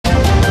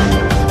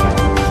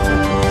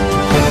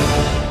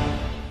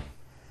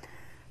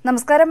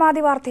നമസ്കാരം.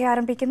 ആദ്യ വാർത്ത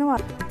ആരംഭിക്കുന്നു.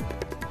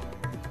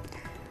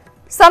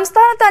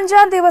 സംസ്ഥാനത്ത്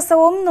 5ാം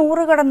ദിവസവും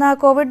 100 കടന്ന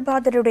കോവിഡ്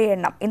ബാധിതരുടെ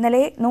എണ്ണം.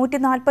 ഇന്നലെ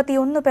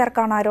 141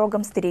 പേർക്കാണ്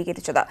രോഗം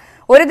സ്ഥിരീകരിച്ചത്.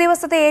 ഒരു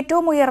ദിവസത്തെ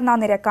ഏറ്റവും ഉയർന്ന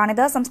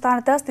നിരക്കാണിത്.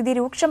 സംസ്ഥാനത്ത് സ്ഥിതി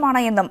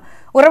രൂക്ഷമാണ് എന്നും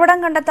ഉറവിടം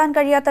കണ്ടെത്താൻ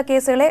കഴിയാത്ത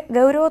കേസുകളെ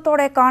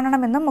ഗൌരവത്തോടെ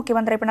കാണണമെന്നും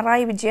മുഖ്യമന്ത്രി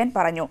പിണറായി വിജയൻ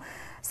പറഞ്ഞു.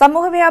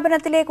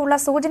 സമൂഹവ്യാപനത്തിലേക്കുള്ള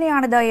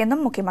സൂചനയാണിത് എന്നും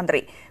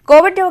മുഖ്യമന്ത്രി.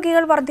 കോവിഡ്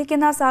രോഗികൾ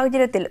വർദ്ധിക്കുന്ന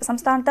സാഹചര്യത്തിൽ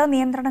സംസ്ഥാനത്ത്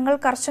നിയന്ത്രണങ്ങൾ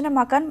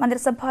കർശനമാക്കാൻ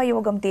മന്ത്രിസഭാ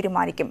യോഗം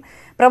തീരുമാനിക്കും.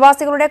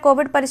 പ്രവാസികളുടെ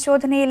കോവിഡ്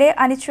പരിശോധനയിലെ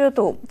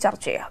അനിശ്ചിതത്വവും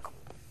ചർച്ചയാകും.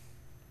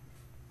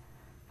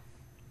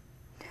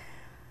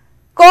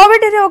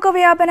 കോവിഡ്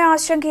രോഗവ്യാപന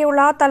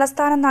ആശങ്കയുള്ള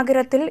തലസ്ഥാന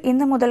നഗരത്തിൽ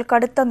ഇന്നു മുതൽ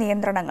കടുത്ത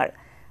നിയന്ത്രണങ്ങൾ.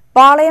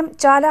 പാളയം,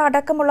 ചാല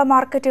അടക്കമുള്ള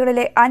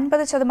മാർക്കറ്റുകളിലെ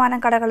 50%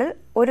 കടകളിൽ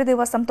ഒരു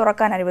ദിവസം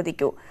തുറക്കാൻ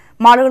അനുവദിക്കൂ.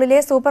 മാളുകളിലെ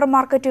സൂപ്പർ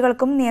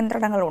മാർക്കറ്റുകൾക്കും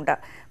നിയന്ത്രണങ്ങളുണ്ട്.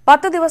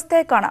 10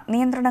 ദിവസത്തേക്കാണ്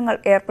നിയന്ത്രണങ്ങൾ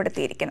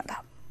ഏർപ്പെടുത്തിയിരിക്കുന്നത്.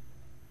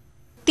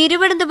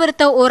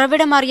 തിരുവനന്തപുരത്ത്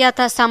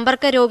ഉറവിടമറിയാത്ത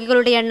സമ്പർക്ക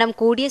രോഗികളുടെ എണ്ണം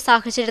കൂടിയ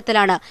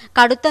സാഹചര്യത്തിലാണ്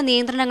കടുത്ത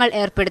നിയന്ത്രണങ്ങൾ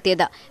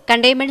ഏർപ്പെടുത്തിയത്.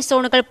 കണ്ടെയ്ൻമെന്റ്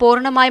സോണുകൾ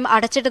പൂർണ്ണമായും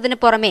അടച്ചിട്ടതിന്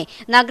പുറമെ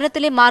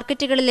നഗരത്തിലെ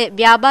മാർക്കറ്റുകളിലെ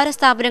വ്യാപാര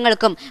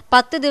സ്ഥാപനങ്ങൾക്കും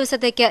 10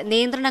 ദിവസത്തേക്ക്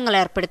നിയന്ത്രണങ്ങൾ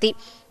ഏർപ്പെടുത്തി.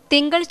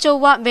 തിങ്കൾ,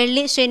 ചൊവ്വ,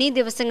 വെള്ളി, ശനി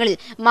ദിവസങ്ങളിൽ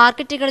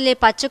മാർക്കറ്റുകളിലെ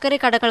പച്ചക്കറി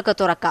കടകൾക്ക്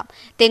തുറക്കാം.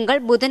 തിങ്കൾ,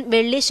 ബുധൻ,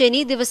 വെള്ളി,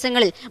 ശനി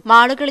ദിവസങ്ങളിൽ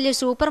മാളുകളിലെ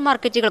സൂപ്പർ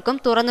മാർക്കറ്റുകൾക്കും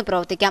തുറന്നു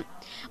പ്രവർത്തിക്കാം.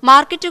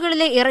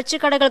 മാർക്കറ്റുകളിലെ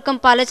ഇറച്ചിക്കടകൾക്കും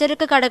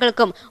പലചരക്ക്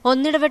കടകൾക്കും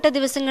ഒന്നിടവിട്ട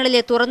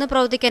ദിവസങ്ങളിലെ തുറന്നു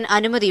പ്രവർത്തിക്കാൻ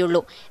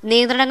അനുമതിയുള്ളൂ.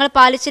 നിയന്ത്രണങ്ങൾ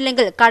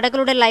പാലിച്ചില്ലെങ്കിൽ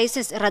കടകളുടെ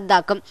ലൈസൻസ്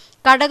റദ്ദാക്കും.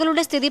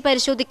 കടകളുടെ സ്ഥിതി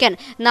പരിശോധിക്കാൻ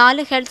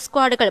 4 ഹെൽത്ത്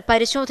സ്ക്വാഡുകൾ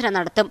പരിശോധന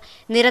നടത്തും.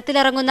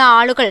 നിരത്തിലിറങ്ങുന്ന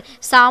ആളുകൾ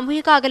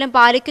സാമൂഹിക അകലം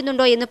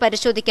പാലിക്കുന്നുണ്ടോ എന്ന്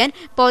പരിശോധിക്കാൻ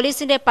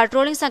പോലീസിന്റെ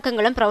പട്രോളിംഗ്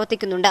സംഘങ്ങളും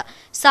പ്രവർത്തിക്കുന്നുണ്ട്.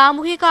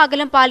 സാമൂഹിക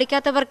അകലം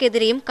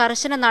പാലിക്കാത്തവർക്കെതിരെയും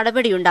കർശന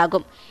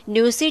നടപടിയുണ്ടാകും.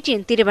 ന്യൂസ്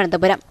 18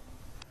 തിരുവനന്തപുരം.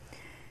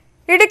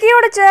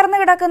 ഇടുക്കിയോട് ചേർന്ന്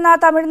കിടക്കുന്ന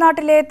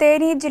തമിഴ്നാട്ടിലെ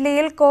തേനി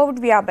ജില്ലയിൽ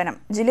കോവിഡ് വ്യാപനം.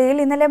 ജില്ലയിൽ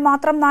ഇന്നലെ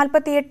മാത്രം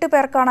 48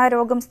 പേർക്കാണ്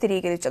രോഗം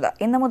സ്ഥിരീകരിച്ചത്.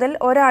 ഇന്നു മുതൽ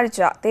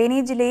ഒരാഴ്ച തേനി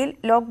ജില്ലയിൽ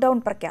ലോക്ഡൌൺ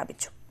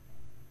പ്രഖ്യാപിച്ചു.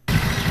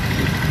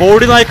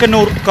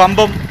 ബോഡിനായ്ക്കന്നൂർ,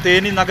 കമ്പം,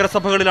 തേനി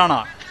നഗരസഭകളിലാണ്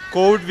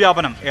കോവിഡ്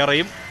വ്യാപനം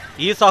ഏറെയും.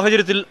 ഈ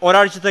സാഹചര്യത്തിൽ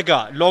ഒരാഴ്ചത്തേക്ക്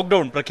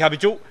ലോക്ഡൌൺ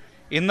പ്രഖ്യാപിച്ചു.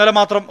 ഇന്നലെ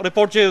മാത്രം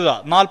റിപ്പോർട്ട് ചെയ്തത്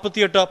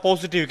 48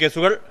 പോസിറ്റീവ്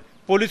കേസുകൾ.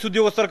 പോലീസ്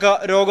ഉദ്യോഗസ്ഥർക്ക്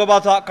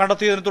രോഗബാധ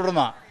കണ്ടെത്തിയതിനെ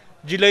തുടർന്ന്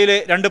ജില്ലയിലെ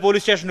 2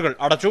 പോലീസ് സ്റ്റേഷനുകൾ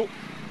അടച്ചു.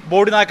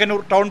 ബോഡിനായ്ക്കന്നൂർ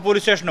ടൗൺ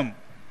പോലീസ് സ്റ്റേഷനും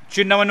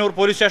ചിന്നമന്നൂർ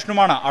പോലീസ്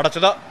സ്റ്റേഷനുമാണ്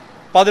അടച്ചത്.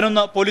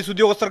 11 പോലീസ്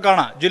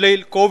ഉദ്യോഗസ്ഥർക്കാണ്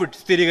ജില്ലയിൽ കോവിഡ്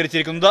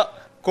സ്ഥിരീകരിച്ചിരിക്കുന്നത്.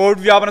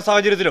 കോവിഡ് വ്യാപന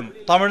സാഹചര്യത്തിലും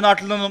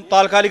തമിഴ്നാട്ടിൽ നിന്നും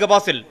താൽക്കാലിക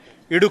പാസിൽ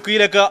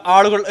ഇടുക്കിയിലേക്ക്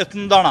ആളുകൾ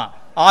എത്തുന്നതാണ്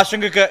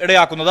ആശങ്കയ്ക്ക്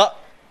ഇടയാക്കുന്നത്.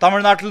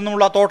 തമിഴ്നാട്ടിൽ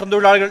നിന്നുമുള്ള തോട്ടം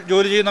തൊഴിലാളികൾ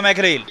ജോലി ചെയ്യുന്ന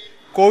മേഖലയിൽ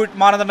കോവിഡ്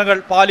മാനദണ്ഡങ്ങൾ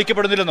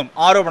പാലിക്കപ്പെടുന്നില്ലെന്നും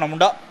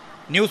ആരോപണമുണ്ട്.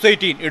 ന്യൂസ്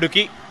 18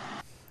 ഇടുക്കി.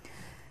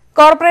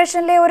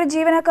 കോർപ്പറേഷനിലെ ഒരു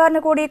ജീവനക്കാരന്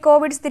കൂടി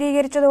കോവിഡ്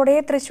സ്ഥിരീകരിച്ചതോടെ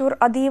തൃശൂർ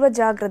അതീവ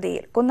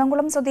ജാഗ്രതയിൽ.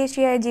 കുന്നംകുളം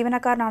സ്വദേശിയായ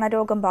ജീവനക്കാരനാണ്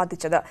രോഗം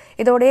ബാധിച്ചത്.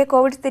 ഇതോടെ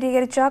കോവിഡ്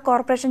സ്ഥിരീകരിച്ച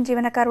കോർപ്പറേഷൻ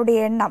ജീവനക്കാരുടെ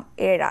എണ്ണം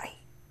 7 ആയി.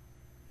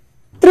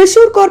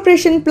 തൃശൂർ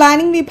കോർപ്പറേഷൻ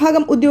പ്ലാനിംഗ്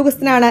വിഭാഗം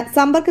ഉദ്യോഗസ്ഥനാണ്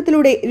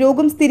സമ്പർക്കത്തിലൂടെ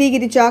രോഗം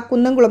സ്ഥിരീകരിച്ച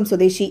കുന്നംകുളം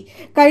സ്വദേശി.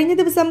 കഴിഞ്ഞ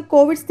ദിവസം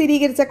കോവിഡ്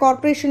സ്ഥിരീകരിച്ച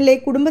കോർപ്പറേഷനിലെ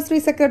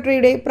കുടുംബശ്രീ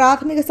സെക്രട്ടറിയുടെ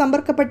പ്രാഥമിക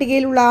സമ്പർക്ക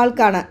പട്ടികയിലുള്ള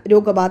ആൾക്കാണ്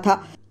രോഗബാധ.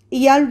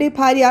 ഇയാളുടെ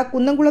ഭാര്യ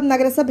കുന്നംകുളം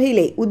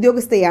നഗരസഭയിലെ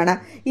ഉദ്യോഗസ്ഥയാണ്.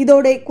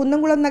 ഇതോടെ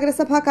കുന്നംകുളം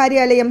നഗരസഭാ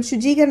കാര്യാലയം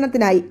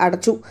ശുചീകരണത്തിനായി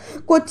അടച്ചു.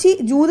 കൊച്ചി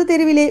ജൂത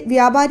തെരുവിലെ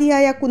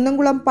വ്യാപാരിയായ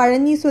കുന്നംകുളം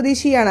പഴഞ്ഞി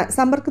സ്വദേശിയാണ്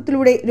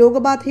സമ്പർക്കത്തിലൂടെ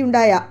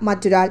രോഗബാധയുണ്ടായ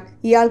മറ്റൊരാൾ.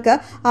 ഇയാൾക്ക്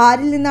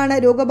ആരിൽ നിന്നാണ്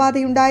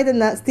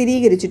രോഗബാധയുണ്ടായതെന്ന്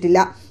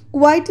സ്ഥിരീകരിച്ചിട്ടില്ല.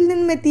 കുവൈറ്റിൽ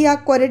നിന്നും എത്തിയ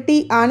കൊരട്ടി,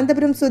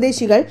 ആനന്ദപുരം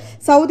സ്വദേശികൾ,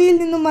 സൗദിയിൽ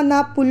നിന്നും വന്ന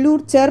പുല്ലൂർ,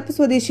 ചേർപ്പ്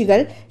സ്വദേശികൾ,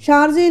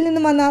 ഷാർജയിൽ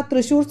നിന്നും വന്ന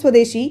തൃശൂർ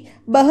സ്വദേശി,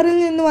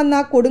 ബഹ്റിനിൽ നിന്നും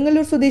വന്ന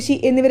കൊടുങ്ങല്ലൂർ സ്വദേശി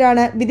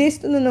എന്നിവരാണ്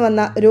വിദേശത്തു നിന്ന്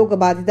വന്ന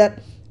രോഗബാധിതർ.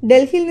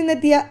 ഡൽഹിയിൽ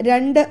നിന്നെത്തിയ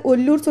 2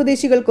 ഒല്ലൂർ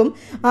സ്വദേശികൾക്കും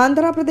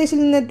ആന്ധ്രാപ്രദേശിൽ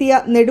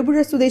നിന്നെത്തിയ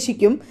നെടുപുഴ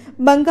സ്വദേശിക്കും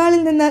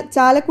ബംഗാളിൽ നിന്ന്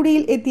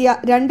ചാലക്കുടിയിൽ എത്തിയ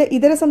 2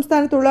 ഇതര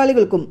സംസ്ഥാന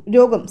തൊഴിലാളികൾക്കും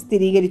രോഗം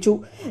സ്ഥിരീകരിച്ചു.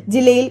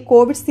 ജില്ലയിൽ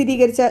കോവിഡ്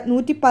സ്ഥിരീകരിച്ച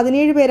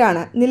 117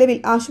 പേരാണ് നിലവിൽ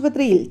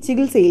ആശുപത്രിയിൽ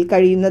ചികിത്സയിൽ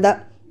കഴിയുന്നത്.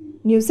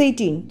 ന്യൂസ്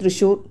 18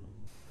 തൃശൂർ.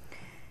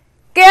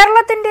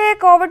 കേരളത്തിന്റെ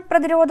കോവിഡ്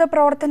പ്രതിരോധ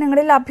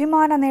പ്രവർത്തനങ്ങളിൽ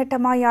അഭിമാന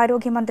നേട്ടമായി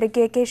ആരോഗ്യമന്ത്രി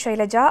കെ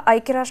ശൈലജ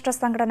ഐക്യരാഷ്ട്ര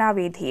സംഘടനാ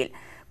വേദിയിൽ.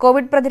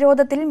 കോവിഡ്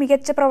പ്രതിരോധത്തിൽ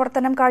മികച്ച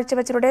പ്രവർത്തനം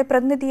കാഴ്ചവെച്ചവരുടെ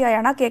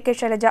പ്രതിനിധിയായാണ് കെ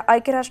ശൈലജ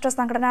ഐക്യരാഷ്ട്ര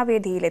സംഘടനാ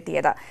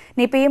വേദിയിലെത്തിയത്.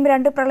 നിപയും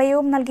 2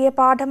 പ്രളയവും നൽകിയ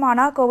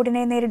പാഠമാണ്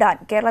കോവിഡിനെ നേരിടാൻ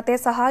കേരളത്തെ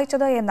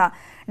സഹായിച്ചത് എന്ന്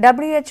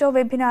WHO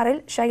വെബിനാറിൽ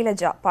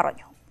ശൈലജ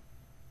പറഞ്ഞു.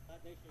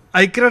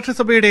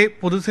 ഐക്യരാഷ്ട്രസഭയുടെ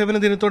പൊതുസേവന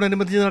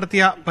ദിനത്തോടനുബന്ധിച്ച്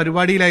നടത്തിയ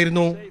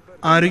പരിപാടിയിലായിരുന്നു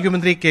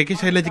ആരോഗ്യമന്ത്രി കെ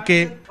ശൈലജയ്ക്ക്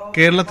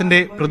കേരളത്തിന്റെ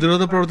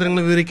പ്രതിരോധ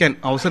പ്രവർത്തനങ്ങൾ വിവരിക്കാൻ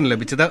അവസരം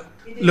ലഭിച്ചത്.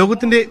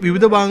 ലോകത്തിന്റെ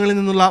വിവിധ ഭാഗങ്ങളിൽ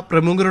നിന്നുള്ള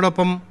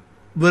പ്രമുഖരോടൊപ്പം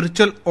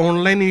വെർച്വൽ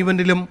ഓൺലൈൻ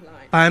ഈവന്റിലും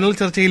പാനൽ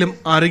ചർച്ചയിലും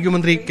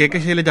ആരോഗ്യമന്ത്രി കെ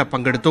ശൈലജ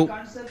പങ്കെടുത്തു.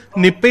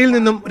 നിപ്പയിൽ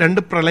നിന്നും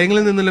 2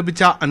 പ്രളയങ്ങളിൽ നിന്നും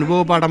ലഭിച്ച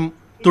അനുഭവപാഠം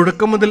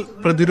തുടക്കം മുതൽ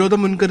പ്രതിരോധ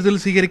മുൻകരുതൽ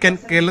സ്വീകരിക്കാൻ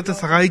കേരളത്തെ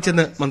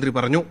സഹായിച്ചെന്ന് മന്ത്രി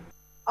പറഞ്ഞു.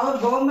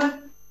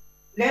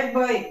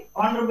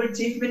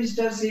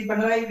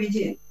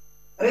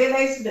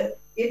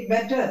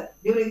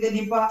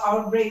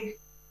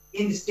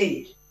 In the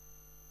state,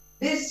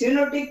 this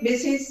zoonotic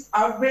disease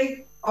outbreak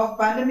of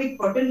pandemic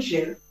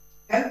potential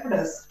helped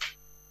us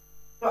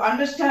to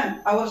understand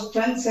our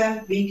strengths and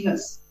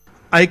weakness.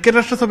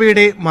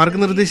 ഐക്യരാഷ്ട്രസഭയുടെ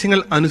മാർഗനിർദ്ദേശങ്ങൾ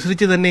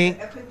അനുസരിച്ച് തന്നെ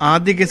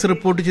ആദ്യ കേസ്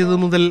റിപ്പോർട്ട് ചെയ്തതു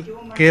മുതൽ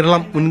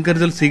കേരളം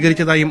മുൻകരുതൽ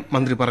സ്വീകരിച്ചതായും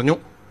മന്ത്രി പറഞ്ഞു.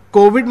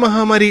 കോവിഡ്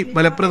മഹാമാരി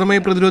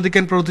ഫലപ്രദമായി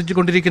പ്രതിരോധിക്കാൻ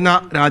പ്രവർത്തിച്ചുകൊണ്ടിരിക്കുന്ന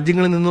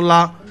രാജ്യങ്ങളിൽ നിന്നുള്ള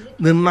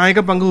നിർണായക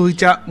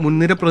പങ്കുവഹിച്ച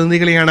മുൻനിര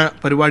പ്രതിനിധികളെയാണ്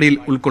പരിപാടിയിൽ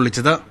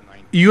ഉൾക്കൊള്ളിച്ചത്.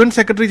 UN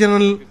secretary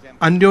general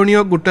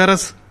Antonio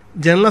Guterres,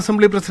 general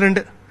assembly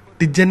president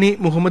ടിജനി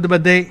Muhammad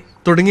ബദ്ദേ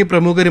തുടങ്ങിയ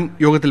പ്രമുഖരും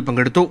യോഗത്തിൽ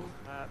പങ്കെടുത്തു.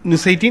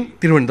 ന്യൂസ് 18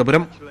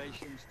 തിരുവനന്തപുരം.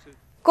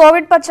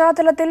 കോവിഡ്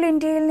പശ്ചാത്തലത്തിൽ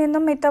ഇന്ത്യയിൽ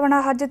നിന്നും ഇത്തവണ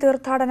ഹജ്ജ്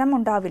തീർത്ഥാടനം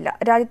ഉണ്ടാവില്ല.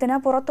 രാജ്യത്തിന്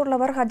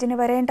പുറത്തുള്ളവർ ഹജ്ജിന്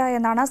വരേണ്ട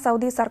എന്നാണ്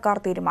സൗദി സർക്കാർ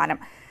തീരുമാനം.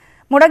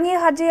 മുടങ്ങിയ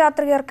ഹജ്ജ്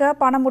യാത്രികർക്ക്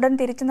പണം ഉടൻ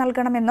തിരിച്ചു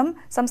നൽകണമെന്നും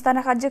സംസ്ഥാന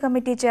ഹജ്ജ്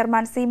committee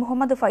chairman C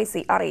Muhammad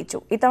Faizy അറിയിച്ചു.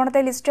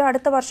 ഇത്തവണത്തെ ലിസ്റ്റ്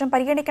അടുത്ത വർഷം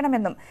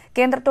പരിഗണിക്കണമെന്നും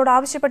കേന്ദ്രത്തോട്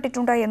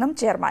ആവശ്യപ്പെട്ടിട്ടുണ്ട് എന്നും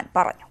ചെയർമാൻ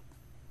പറഞ്ഞു.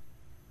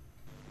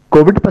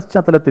 കോവിഡ്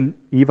പശ്ചാത്തലത്തിൽ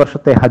ഈ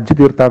വർഷത്തെ ഹജ്ജ്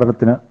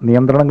തീർത്ഥാടനത്തിന്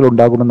നിയന്ത്രണങ്ങൾ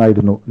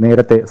ഉണ്ടാകുമെന്നായിരുന്നു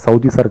നേരത്തെ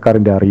സൗദി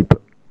സർക്കാരിന്റെ അറിയിപ്പ്.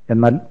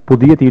 എന്നാൽ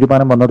പുതിയ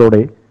തീരുമാനം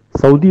വന്നതോടെ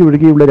സൗദി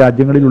ഒഴികെയുള്ള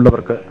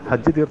രാജ്യങ്ങളിലുള്ളവർക്ക്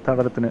ഹജ്ജ്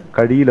തീർത്ഥാടനത്തിന്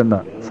കഴിയില്ലെന്ന്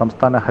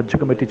സംസ്ഥാന ഹജ്ജ്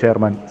committee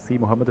chairman C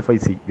Muhammad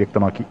Faizy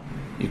വ്യക്തമാക്കി.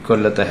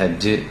 ഇക്കൊല്ലത്തെ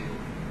ഹജ്ജ്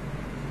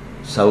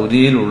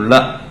സൗദിയിലുള്ള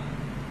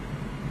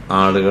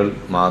ആളുകൾ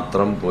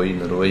മാത്രം പോയി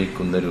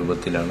നിർവഹിക്കുന്ന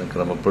രൂപത്തിലാണ്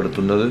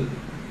ക്രമപ്പെടുത്തുന്നത്.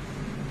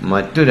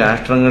 മറ്റു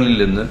രാഷ്ട്രങ്ങളിൽ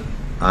നിന്ന്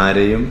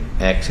ആരെയും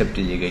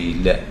ആക്സെപ്റ്റ്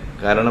ചെയ്യുകയില്ല.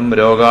 കാരണം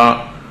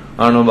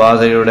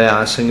രോഗാണുബാധയുടെ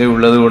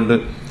ആശങ്കയുള്ളതുകൊണ്ട്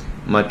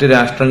മറ്റു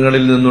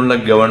രാഷ്ട്രങ്ങളിൽ നിന്നുള്ള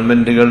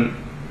ഗവൺമെന്റുകൾ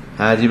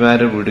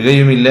ഹാജിമാരെ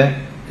വിടുകയുമില്ല.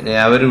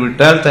 അവർ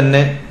വിട്ടാൽ തന്നെ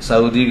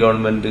സൗദി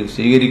ഗവൺമെന്റ്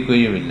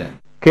സ്വീകരിക്കുകയുമില്ല.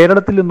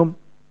 കേരളത്തിൽ നിന്നും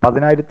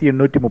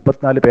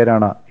 10,834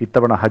 പേരാണ്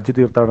ഇത്തവണ ഹജ്ജ്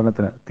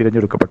തീർത്ഥാടനത്തിന്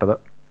തിരഞ്ഞെടുക്കപ്പെട്ടത്.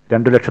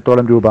 2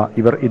 ലക്ഷത്തോളം രൂപ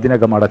ഇവർ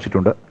ഇതിനകം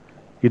അടച്ചിട്ടുണ്ട്.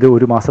 ഇത്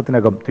ഒരു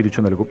മാസത്തിനകം തിരിച്ചു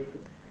നൽകും.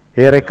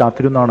 ഏറെ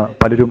കാത്തിരുന്നാണ്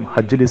പലരും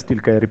ഹജ്ജ് ലിസ്റ്റിൽ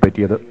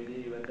കയറിപ്പറ്റിയത്.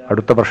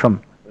 അടുത്ത വർഷം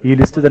ഈ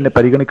ലിസ്റ്റ് തന്നെ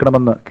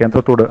പരിഗണിക്കണമെന്ന്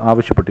കേന്ദ്രത്തോട്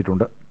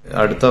ആവശ്യപ്പെട്ടിട്ടുണ്ട്.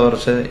 അടുത്ത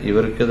വർഷം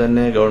ഇവർക്ക്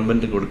തന്നെ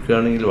ഗവൺമെന്റ്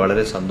കൊടുക്കുകയാണെങ്കിൽ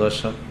വളരെ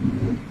സന്തോഷം.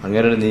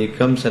 അങ്ങനെ ഒരു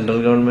നീക്കം സെൻട്രൽ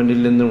ഗവൺമെന്റിൽ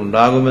നിന്ന്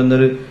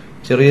ഉണ്ടാകുമെന്നൊരു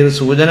ചെറിയൊരു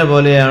സൂചന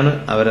പോലെയാണ്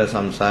അവരെ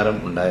സംസാരം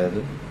ഉണ്ടായത്.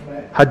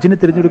 ഹജ്ജിന്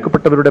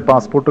തിരഞ്ഞെടുക്കപ്പെട്ടവരുടെ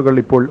പാസ്പോർട്ടുകൾ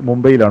ഇപ്പോൾ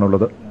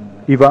മുംബൈയിലാണുള്ളത്.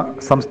 ഇവ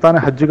സംസ്ഥാന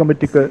ഹജ്ജ്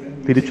കമ്മിറ്റിക്ക്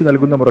തിരിച്ചു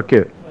നൽകുന്ന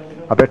മുറയ്ക്ക്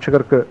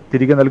അപേക്ഷകർക്ക്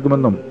തിരികെ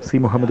നൽകുമെന്നും സി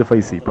മുഹമ്മദ്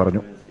ഫൈസി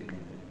പറഞ്ഞു.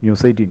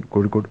 ന്യൂസ് 18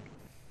 കോഴിക്കോട്.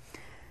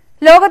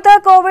 ലോകത്ത്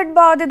കോവിഡ്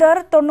ബാധിതർ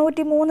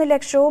 93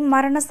 ലക്ഷവും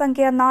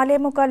മരണസംഖ്യ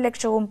 4.25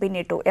 ലക്ഷവും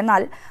പിന്നിട്ടു.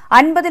 എന്നാൽ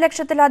 50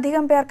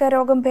 ലക്ഷത്തിലധികം പേർക്ക്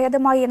രോഗം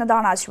ഭേദമായി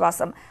എന്നതാണ്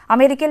ആശ്വാസം.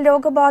 അമേരിക്കയിൽ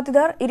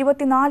രോഗബാധിതർ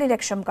 24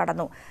 ലക്ഷം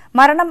കടന്നു.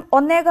 മരണം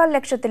 1.25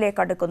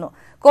 ലക്ഷത്തിലേക്ക് അടുക്കുന്നു.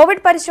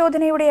 കോവിഡ്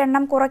പരിശോധനയുടെ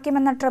എണ്ണം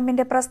കുറയ്ക്കുമെന്ന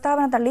ട്രംപിന്റെ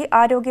പ്രസ്താവന തള്ളി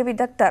ആരോഗ്യ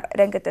വിദഗ്ധർ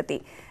രംഗത്തെത്തി.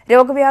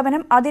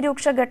 രോഗവ്യാപനം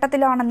അതിരൂക്ഷ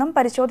ഘട്ടത്തിലാണെന്നും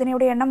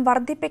പരിശോധനയുടെ എണ്ണം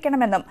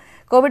വർദ്ധിപ്പിക്കണമെന്നും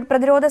കോവിഡ്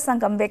പ്രതിരോധ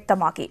സംഘം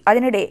വ്യക്തമാക്കി.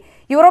 അതിനിടെ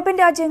യൂറോപ്യൻ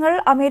രാജ്യങ്ങൾ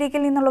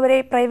അമേരിക്കയിൽ നിന്നുള്ളവരെ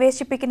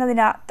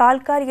പ്രവേശിപ്പിക്കുന്നതിന്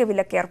താൽക്കാലിക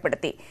വിലക്ക്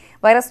ഏർപ്പെടുത്തി.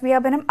 വൈറസ്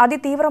വ്യാപനം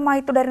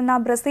അതിതീവ്രമായി തുടരുന്ന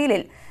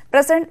ബ്രസീലിൽ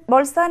പ്രസിഡന്റ്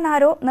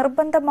ബൊൾസനാരോ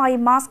നിർബന്ധമായി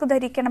മാസ്ക്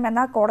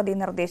ധരിക്കണമെന്ന് കോടതി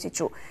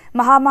നിർദ്ദേശിച്ചു.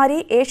 മഹാമാരി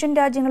ഏഷ്യൻ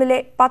രാജ്യങ്ങളിലെ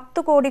 10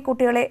 കോടി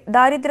കുട്ടികളെ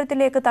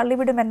ദാരിദ്ര്യത്തിലേക്ക്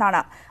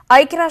തള്ളിവിടുമെന്നാണ്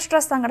ഐക്യരാഷ്ട്ര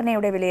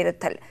സംഘടനയുടെ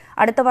വിലയിരുത്തൽ.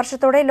 അടുത്ത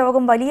വർഷത്തോടെ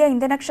ലോകം വലിയ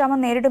ഇന്ധനക്ഷാമം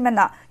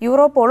നേരിടുമെന്ന്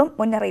യൂറോപ്പോളും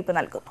മുന്നറിയിപ്പ്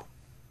നൽകുന്നു.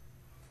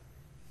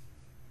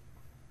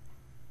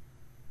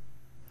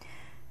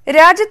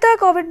 രാജ്യത്ത്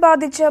കോവിഡ്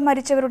ബാധിച്ച്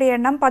മരിച്ചവരുടെ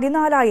എണ്ണം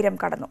 14,000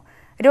 കടന്നു.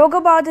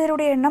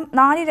 രോഗബാധിതരുടെ എണ്ണം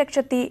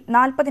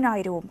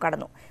 4,40,000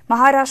 കടന്നു.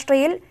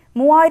 മഹാരാഷ്ട്രയിൽ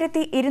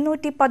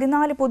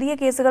 3,214 പുതിയ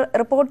കേസുകൾ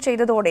റിപ്പോർട്ട്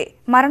ചെയ്തതോടെ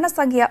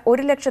മരണസംഖ്യ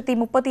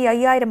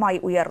 1,35,000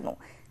 ഉയർന്നു.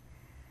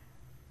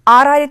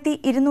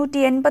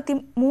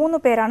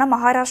 6,283 പേരാണ്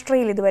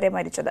മഹാരാഷ്ട്രയിൽ ഇതുവരെ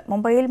മരിച്ചത്.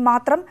 മുംബൈയിൽ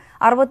മാത്രം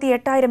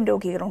 68,000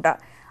 രോഗികളുണ്ട്.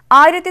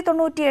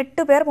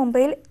 1,098 പേർ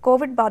മുംബൈയിൽ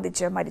കോവിഡ്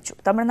ബാധിച്ച് മരിച്ചു.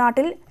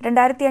 തമിഴ്നാട്ടിൽ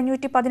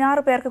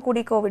 2,516 പേർക്ക്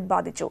കൂടി കോവിഡ്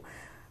ബാധിച്ചു.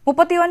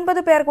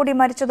 39 പേർ കൂടി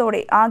മരിച്ചതോടെ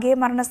ആകെ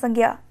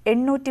മരണസംഖ്യ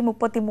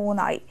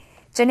 833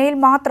 ചെന്നൈയിൽ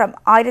മാത്രം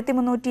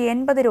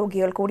 1,380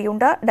 രോഗികൾ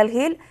കൂടിയുണ്ട്.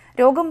 ഡൽഹിയിൽ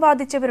രോഗം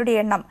ബാധിച്ചവരുടെ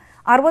എണ്ണം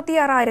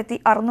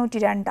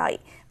 66,602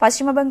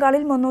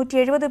 പശ്ചിമബംഗാളിൽ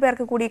 370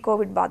 പേർക്ക് കൂടി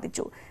കോവിഡ്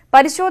ബാധിച്ചു.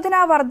 പരിശോധന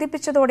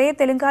വർദ്ധിപ്പിച്ചതോടെ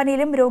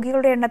തെലങ്കാനയിലും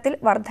രോഗികളുടെ എണ്ണത്തിൽ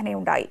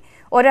വർധനയുണ്ടായി.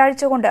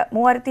 ഒരാഴ്ച കൊണ്ട്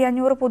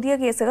 3,500 പുതിയ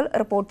കേസുകൾ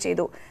റിപ്പോർട്ട്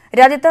ചെയ്തു.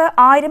 രാജ്യത്ത്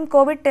 1000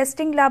 കോവിഡ്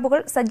ടെസ്റ്റിംഗ്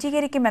ലാബുകൾ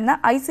സജ്ജീകരിക്കുമെന്ന്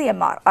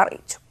ICMR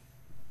അറിയിച്ചു.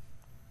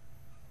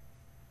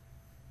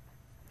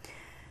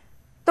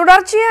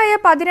 തുടർച്ചയായ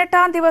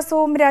 18ാം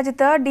ദിവസവും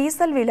രാജ്യത്ത്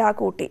ഡീസൽ വില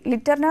കൂട്ടി.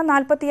 ലിറ്ററിന്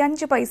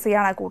 45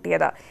 പൈസയാണ്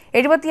കൂട്ടിയത്.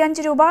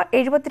 75 രൂപ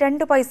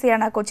 72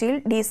 പൈസയാണ് കൊച്ചിയിൽ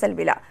ഡീസൽ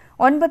വില.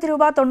 9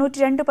 രൂപ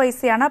 92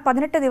 പൈസയാണ്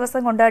 18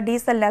 ദിവസം കൊണ്ട്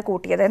ഡീസലിന്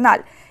കൂട്ടിയത്. എന്നാൽ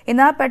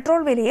ഇന്ന്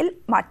പെട്രോൾ വിലയിൽ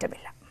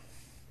മാറ്റമില്ല.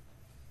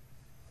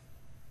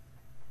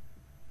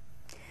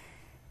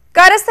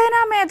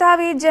 കരസേനാ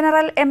മേധാവി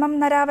ജനറൽ MM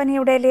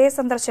നരാവനെയുടെ ലേ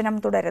സന്ദർശനം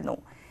തുടരുന്നു.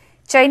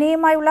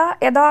 ചൈനയുമായുള്ള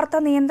യഥാർത്ഥ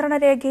നിയന്ത്രണ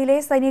രേഖയിലെ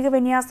സൈനിക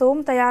വിന്യാസവും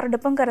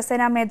തയ്യാറെടുപ്പും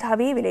കരസേനാ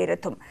മേധാവി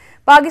വിലയിരുത്തും.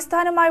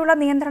 പാകിസ്ഥാനുമായുള്ള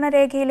നിയന്ത്രണ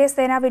രേഖയിലെ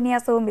സേനാ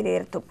വിന്യാസവും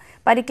വിലയിരുത്തും.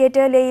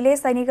 പരിക്കേറ്റ് ലേയിലെ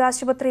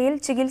സൈനികാശുപത്രിയിൽ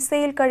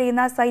ചികിത്സയിൽ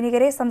കഴിയുന്ന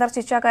സൈനികരെ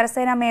സന്ദർശിച്ച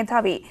കരസേനാ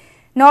മേധാവി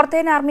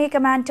northern army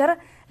commander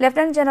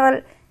lieutenant general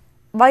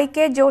YK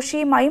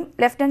ജോഷിയുമായും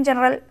lieutenant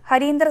general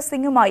Harinder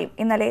സിംഗുമായും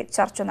ഇന്നലെ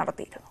ചർച്ച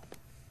നടത്തിയിരുന്നു.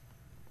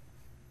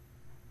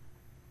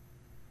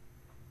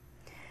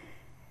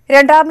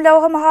 രണ്ടാം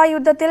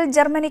ലോകമഹായുദ്ധത്തിൽ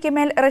ജർമ്മനിക്ക്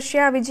മേൽ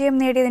റഷ്യ വിജയം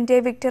നേടിയതിന്റെ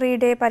വിക്ടറി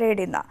ഡേ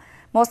പരേഡ് ഇന്ന്.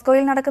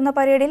 മോസ്കോയിൽ നടക്കുന്ന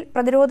പരേഡിൽ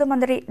പ്രതിരോധ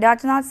മന്ത്രി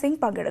രാജ്നാഥ്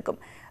സിംഗ് പങ്കെടുക്കും.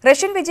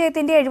 റഷ്യൻ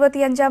വിജയത്തിന്റെ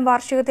 75ാം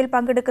വാർഷികത്തിൽ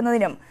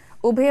പങ്കെടുക്കുന്നതിനും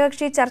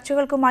ഉഭയകക്ഷി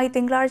ചർച്ചകൾക്കുമായി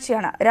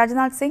തിങ്കളാഴ്ചയാണ്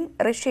രാജ്നാഥ് സിംഗ്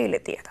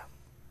റഷ്യയിലെത്തിയത്.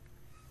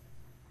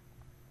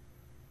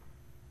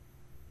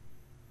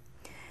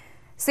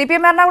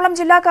 സിപിഎം എറണാകുളം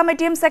ജില്ലാ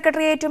കമ്മിറ്റിയും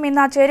സെക്രട്ടേറിയറ്റും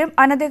ഇന്ന് ചേരും.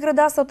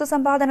 അനധികൃത സ്വത്ത്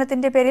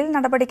സമ്പാദനത്തിന്റെ പേരിൽ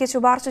നടപടിക്ക്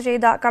ശുപാർശ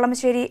ചെയ്ത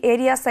Kalamassery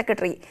area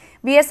secretary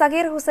VS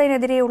Sageer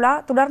ഹുസൈനെതിരെയുള്ള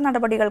തുടർ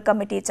നടപടികൾ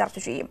കമ്മിറ്റി ചർച്ച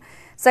ചെയ്യും.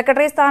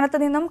 സെക്രട്ടറി സ്ഥാനത്ത്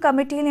നിന്നും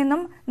കമ്മിറ്റിയിൽ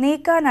നിന്നും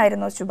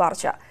നീക്കാനായിരുന്നു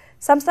ശുപാർശ.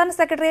 സംസ്ഥാന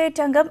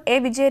സെക്രട്ടേറിയറ്റ് അംഗം A.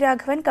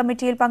 വിജയരാഘവൻ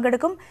കമ്മിറ്റിയിൽ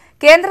പങ്കെടുക്കും.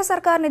 കേന്ദ്ര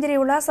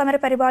സർക്കാരിനെതിരെയുള്ള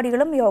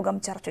സമരപരിപാടികളും യോഗം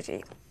ചർച്ച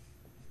ചെയ്യും.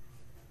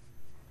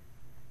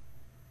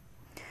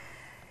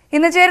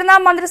 ഇന്ന് ചേരുന്ന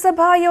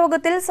മന്ത്രിസഭാ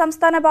യോഗത്തിൽ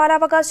സംസ്ഥാന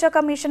ബാലാവകാശ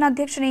കമ്മീഷൻ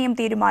അധ്യക്ഷനെയും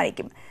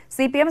തീരുമാനിക്കും.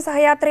 CPM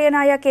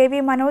സഹയാത്രികനായ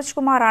KV മനോജ്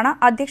കുമാറാണ്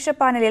അധ്യക്ഷ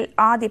പാനലിൽ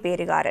ആദ്യ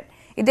പേരുകാരൻ.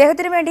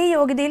 ഇദ്ദേഹത്തിനു വേണ്ടി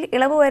യോഗ്യതയിൽ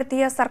ഇളവ്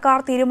വരുത്തിയ സർക്കാർ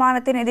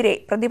തീരുമാനത്തിനെതിരെ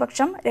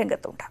പ്രതിപക്ഷം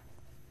രംഗത്തുണ്ട്.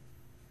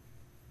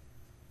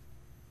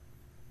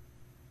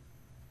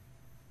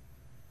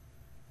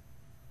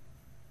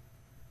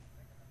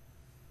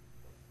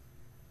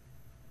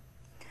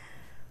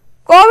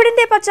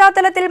 കോവിഡിന്റെ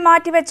പശ്ചാത്തലത്തിൽ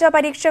മാറ്റിവെച്ച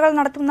പരീക്ഷകൾ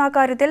നടത്തുന്ന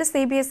കാര്യത്തിൽ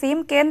CBSEയും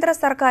കേന്ദ്ര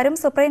സർക്കാരും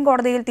സുപ്രീം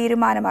കോടതിയിൽ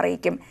തീരുമാനം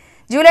അറിയിക്കും.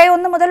 ജൂലൈ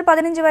 1 മുതൽ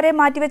 15 വരെ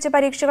മാറ്റിവെച്ച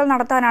പരീക്ഷകൾ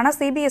നടത്താനാണ്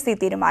CBSE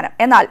തീരുമാനം.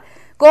 എന്നാൽ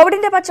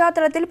കോവിഡിന്റെ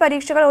പശ്ചാത്തലത്തിൽ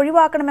പരീക്ഷകൾ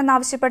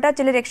ഒഴിവാക്കണമെന്നാവശ്യപ്പെട്ട്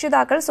ചില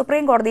രക്ഷിതാക്കൾ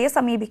സുപ്രീം കോടതിയെ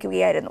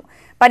സമീപിക്കുകയായിരുന്നു.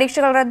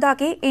 പരീക്ഷകൾ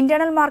റദ്ദാക്കി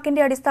ഇന്റേണൽ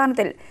മാർക്കിന്റെ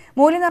അടിസ്ഥാനത്തിൽ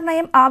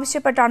മൂല്യനിർണ്ണയം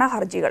ആവശ്യപ്പെട്ടാണ്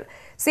ഹർജികൾ.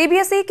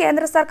 CBSE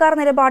കേന്ദ്ര സർക്കാർ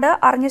നിലപാട്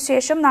അറിഞ്ഞ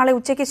ശേഷം നാളെ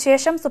ഉച്ചയ്ക്ക്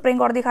ശേഷം സുപ്രീം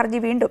കോടതി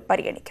ഹർജി വീണ്ടും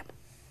പരിഗണിക്കും.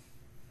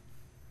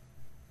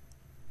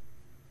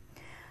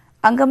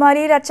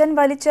 അങ്കമാലിയിൽ അച്ഛൻ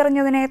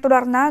വലിച്ചെറിഞ്ഞതിനെ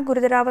തുടർന്ന്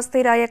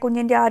ഗുരുതരാവസ്ഥയിലായ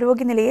കുഞ്ഞിന്റെ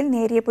ആരോഗ്യനിലയിൽ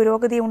നേരിയ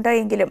പുരോഗതിയുണ്ട്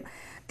എങ്കിലും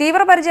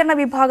തീവ്രപരിചരണ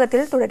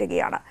വിഭാഗത്തിൽ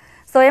തുടരുകയാണ്.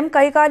 സ്വയം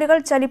കൈകാലുകൾ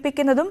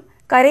ചലിപ്പിക്കുന്നതും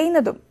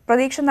കരയുന്നതും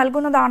പ്രതീക്ഷ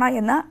നൽകുന്നതാണ്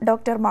എന്ന്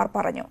ഡോക്ടർമാർ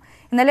പറഞ്ഞു.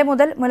 ഇന്നലെ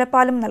മുതൽ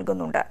മുലപ്പാലും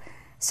നൽകുന്നുണ്ട്.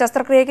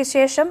 ശസ്ത്രക്രിയയ്ക്ക്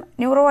ശേഷം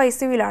ന്യൂറോ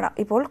ICUവിലാണ്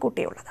ഇപ്പോൾ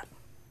കുട്ടിയുള്ളത്.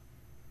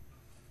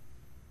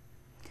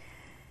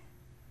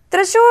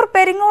 തൃശൂർ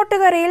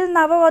പെരിങ്ങോട്ടുകരയിൽ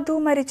നവവധു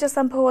മരിച്ച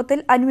സംഭവത്തിൽ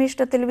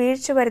അന്വേഷണത്തിൽ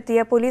വീഴ്ച വരുത്തിയ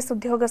പോലീസ്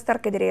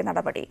ഉദ്യോഗസ്ഥർക്കെതിരെ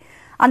നടപടി.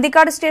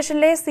 അന്തിക്കാട്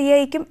സ്റ്റേഷനിലെ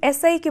CIക്കും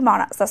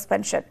SIക്കുമാണ്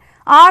സസ്പെൻഷൻ.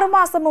 6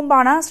 മാസം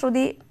മുമ്പാണ്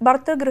ശ്രുതി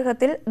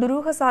ഭർതൃഗൃഹത്തിൽ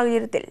ദുരൂഹ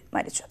സാഹചര്യത്തിൽ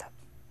മരിച്ചത്.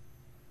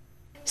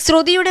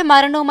 ശ്രുതിയുടെ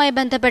മരണവുമായി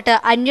ബന്ധപ്പെട്ട്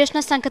അന്വേഷണ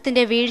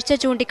സംഘത്തിന്റെ വീഴ്ച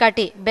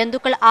ചൂണ്ടിക്കാട്ടി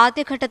ബന്ധുക്കൾ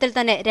ആദ്യഘട്ടത്തിൽ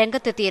തന്നെ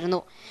രംഗത്തെത്തിയിരുന്നു.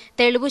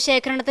 തെളിവു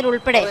ശേഖരണത്തിൽ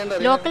ഉൾപ്പെടെ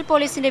ലോക്കൽ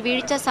പോലീസിന്റെ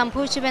വീഴ്ച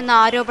സംഭവിച്ചുവെന്ന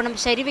ആരോപണം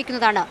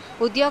ശരിവെക്കുന്നതാണ്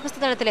ഉദ്യോഗസ്ഥ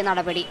തലത്തിലെ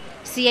നടപടി.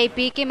 CI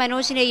PK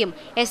മനോജിനെയും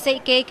SI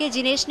KK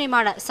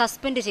ജിനേഷിനെയുമാണ്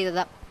suspend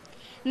ചെയ്തത്.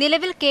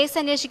 നിലവിൽ കേസ്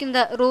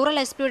അന്വേഷിക്കുന്നത് റൂറൽ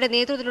SPയുടെ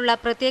നേതൃത്വത്തിലുള്ള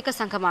പ്രത്യേക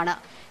സംഘമാണ്.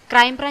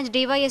 ക്രൈംബ്രാഞ്ച്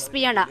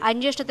DYSPയാണ്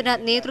അന്വേഷണത്തിന്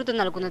നേതൃത്വം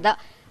നൽകുന്നത്.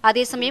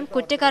 അതേസമയം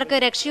കുറ്റക്കാർക്ക്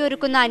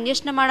രക്ഷയൊരുക്കുന്ന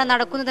അന്വേഷണമാണ്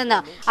നടക്കുന്നതെന്ന്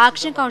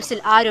ആക്ഷൻ കൌൺസിൽ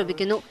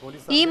ആരോപിക്കുന്നു.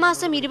 ഈ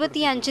മാസം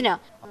 25-ന്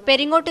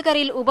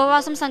പെരിങ്ങോട്ടുകരയിൽ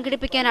ഉപവാസം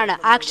സംഘടിപ്പിക്കാനാണ്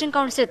ആക്ഷൻ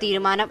കൌൺസിൽ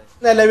തീരുമാനം.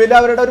 നിലവിൽ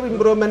അവരുടെ ഒരു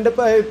ഇംപ്രൂവ്മെന്റ്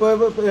ഇപ്പോൾ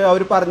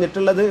അവർ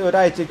പറഞ്ഞിട്ടുള്ളത്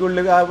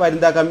ഒരാഴ്ചക്കുള്ളിൽ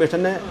വനിതാ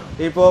കമ്മീഷന്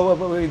ഇപ്പോൾ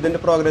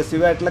ഇതിന്റെ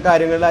പ്രോഗ്രസീവ് ആയിട്ടുള്ള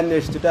കാര്യങ്ങൾ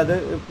അന്വേഷിച്ചിട്ട് അത്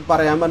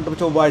പറയാൻ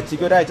പറഞ്ഞിട്ട്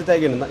ചൊവ്വാഴ്ചയ്ക്ക് ഒരാഴ്ച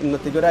തികയണം,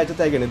 ഇന്നത്തേക്ക് ഒരാഴ്ച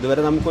തികയണം.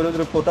 ഇതുവരെ നമുക്കൊരു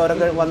റിപ്പോർട്ട്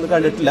അവരെ വന്ന്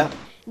കണ്ടിട്ടില്ല.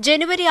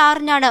 ജനുവരി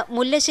 6-നാണ്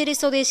മുല്ലശ്ശേരി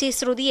സ്വദേശി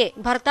ശ്രുതിയെ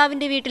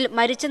ഭർത്താവിന്റെ വീട്ടിൽ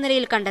മരിച്ച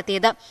നിലയിൽ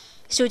കണ്ടെത്തിയത്.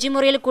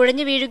 ശുചിമുറിയിൽ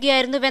കുഴഞ്ഞു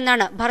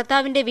വീഴുകയായിരുന്നുവെന്നാണ്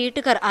ഭർത്താവിന്റെ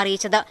വീട്ടുകാർ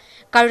അറിയിച്ചത്.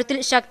 കഴുത്തിൽ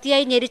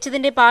ശക്തിയായി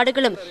ഞെരിച്ചതിന്റെ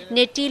പാടുകളും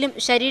നെറ്റിയിലും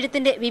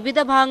ശരീരത്തിന്റെ വിവിധ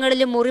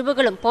ഭാഗങ്ങളിലും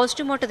മുറിവുകളും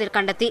പോസ്റ്റ്മോർട്ടത്തിൽ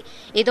കണ്ടെത്തി.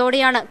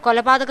 ഇതോടെയാണ്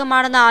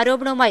കൊലപാതകമാണെന്ന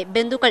ആരോപണവുമായി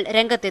ബന്ധുക്കൾ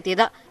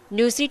രംഗത്തെത്തിയത്.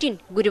 News 18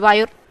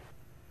 ഗുരുവായൂർ.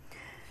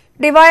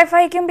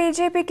 ഡിവൈഎഫ്ഐക്കും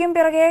BJPക്കും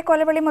പിറകെ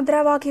കൊലവിളി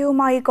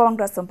മുദ്രാവാക്യവുമായി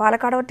കോൺഗ്രസും.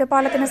 പാലക്കാട്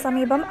ഒറ്റപ്പാലത്തിന്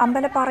സമീപം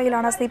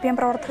അമ്പലപ്പാറയിലാണ് CPM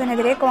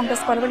പ്രവർത്തകനെതിരെ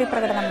കോൺഗ്രസ് കൊലവിളി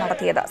പ്രകടനം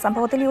നടത്തിയത്.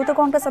 സംഭവത്തിൽ യൂത്ത്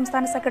കോൺഗ്രസ്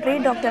സംസ്ഥാന സെക്രട്ടറി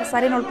ഡോക്ടർ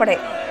സരിൻ ഉൾപ്പെടെ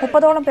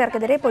 30ഓളം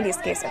പേർക്കെതിരെ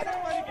പോലീസ് കേസെടുത്തു.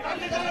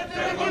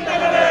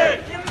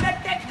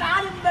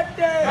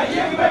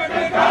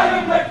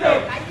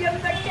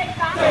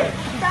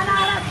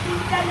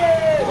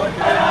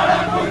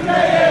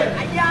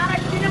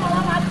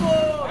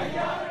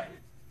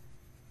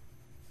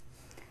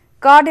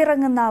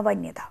 കാടിറങ്ങുന്ന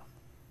വന്യത.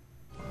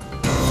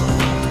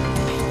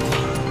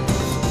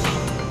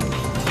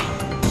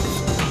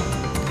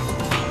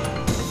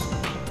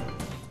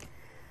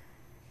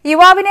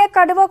 യുവാവിനെ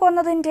കടുവ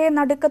കൊന്നതിന്റെ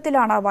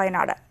നടുക്കത്തിലാണ്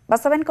വയനാട്.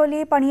 ബസവൻകൊല്ലി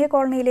പണിയ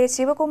കോളനിയിലെ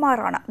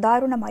ശിവകുമാറാണ്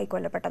ദാരുണമായി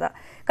കൊല്ലപ്പെട്ടത്.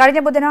 കഴിഞ്ഞ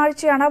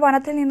ബുധനാഴ്ചയാണ്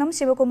വനത്തിൽ നിന്നും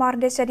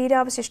ശിവകുമാറിന്റെ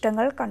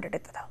ശരീരാവശിഷ്ടങ്ങൾ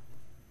കണ്ടെടുത്തത്.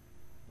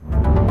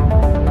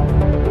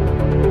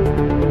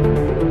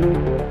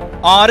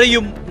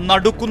 ആരെയും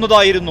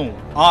നടുക്കുന്നതായിരുന്നു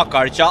ആ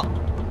കാഴ്ച.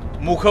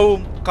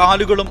 മുഖവും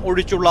കാലുകളും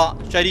ഒഴിച്ചുള്ള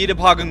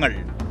ശരീരഭാഗങ്ങൾ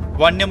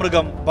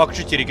വന്യമൃഗം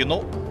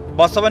ഭക്ഷിച്ചിരിക്കുന്നു.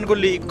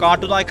 ബസവൻകൊല്ലി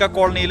കാട്ടുനായ്ക്ക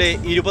കോളനിയിലെ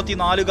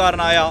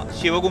 24-കാരനായ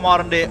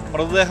ശിവകുമാറിന്റെ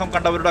മൃതദേഹം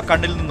കണ്ടവരുടെ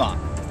കണ്ണിൽ നിന്ന്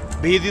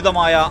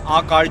ഭീതിതമായ ആ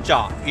കാഴ്ച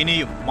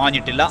ഇനിയും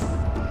മാഞ്ഞിട്ടില്ല.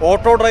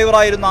 ഓട്ടോ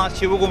ഡ്രൈവറായിരുന്ന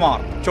ശിവകുമാർ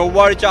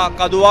ചൊവ്വാഴ്ച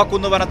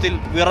കതുവാക്കുന്ന് വനത്തിൽ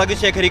വിറക്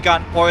ശേഖരിക്കാൻ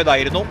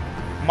പോയതായിരുന്നു.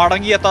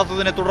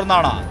 മടങ്ങിയെത്താത്തതിനെ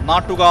തുടർന്നാണ്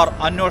നാട്ടുകാർ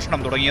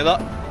അന്വേഷണം തുടങ്ങിയത്.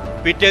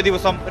 പിറ്റേ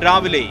ദിവസം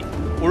രാവിലെ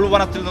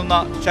ഉൾവനത്തിൽ നിന്ന്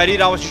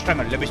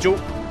ശരീരാവശിഷ്ടങ്ങൾ ലഭിച്ചു.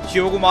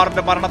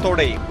 ശിവകുമാറിന്റെ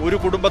മരണത്തോടെ ഒരു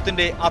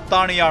കുടുംബത്തിന്റെ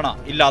അത്താണിയാണ്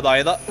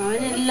ഇല്ലാതായത്.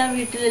 അവരെല്ലാം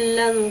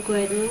വീട്ടിലെല്ലാം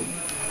നോക്കുമായിരുന്നു.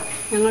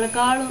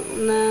 ഞങ്ങളെക്കാളും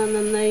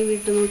നന്നായി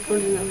വീട്ടിൽ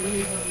നോക്കിക്കൊണ്ടിരുന്നു.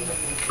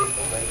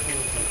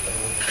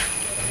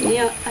 ഇനി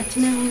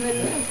അച്ഛനും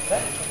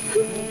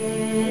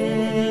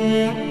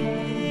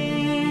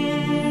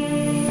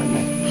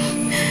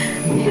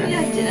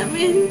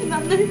അച്ഛനമ്മയും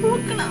നന്നായി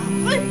നോക്കണം.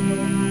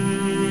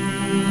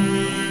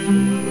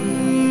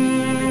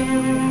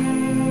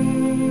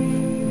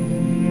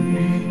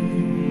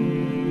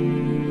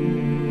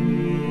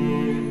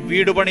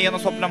 വീട് പണി എന്ന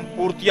സ്വപ്നം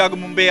പൂർത്തിയാകും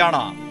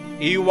മുമ്പെയാണ്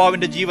ഈ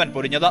യുവാവിന്റെ ജീവൻ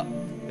പൊലിഞ്ഞത്.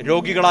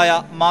 രോഗികളായ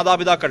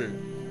മാതാപിതാക്കൾ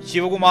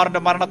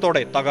ശിവകുമാറിന്റെ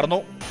മരണത്തോടെ തകർന്നു.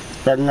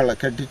 പെങ്ങളെ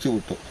കെട്ടിച്ചു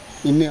വിട്ടു.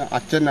 ഇനി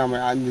അച്ഛനമ്മ,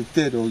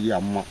 നിത്യരോഗി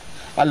അമ്മ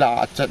അല്ല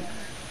അച്ഛൻ,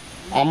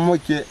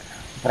 അമ്മയ്ക്ക്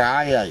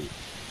പ്രായമായി.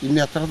 ഇനി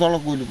എത്രത്തോളം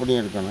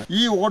കൂലിപ്പണിയെടുക്കണം?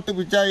 ഈ വോട്ട്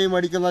പിച്ചായി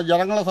മേടിക്കുന്ന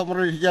ജനങ്ങളെ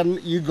സംരക്ഷിക്കാൻ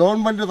ഈ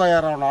ഗവൺമെന്റ്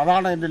തയ്യാറാവണം.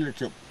 അതാണ് എന്റെ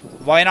ലക്ഷ്യം.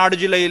 വയനാട്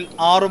ജില്ലയിൽ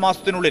 6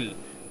 മാസത്തിനുള്ളിൽ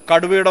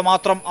കടുവയുടെ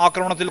മാത്രം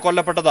ആക്രമണത്തിൽ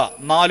കൊല്ലപ്പെട്ടത്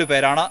 4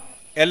 പേരാണ്.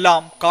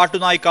 എല്ലാം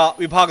കാട്ടുനായ്ക്ക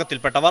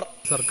വിഭാഗത്തിൽപ്പെട്ടവർ.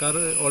 സർക്കാർ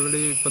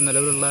ഓൾറെഡി ഇപ്പം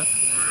നിലവിലുള്ള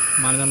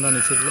മാനദണ്ഡം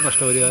അനുസരിച്ചുള്ള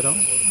നഷ്ടപരിഹാരം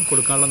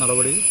കൊടുക്കാനുള്ള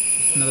നടപടി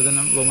ഇന്നലെ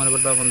തന്നെ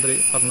ബഹുമാനപ്പെട്ട മന്ത്രി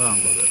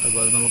പറഞ്ഞതാണുള്ളത്. അപ്പോൾ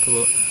അത് നമുക്ക്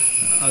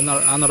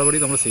ആ നടപടി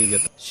നമ്മൾ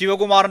സ്വീകരിക്കും.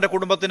 ശിവകുമാറിന്റെ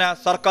കുടുംബത്തിന്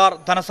സർക്കാർ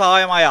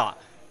ധനസഹായമായ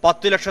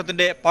 10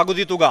 ലക്ഷത്തിന്റെ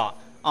പകുതി തുക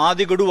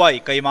ആദ്യ ഗഡുവായി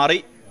കൈമാറി.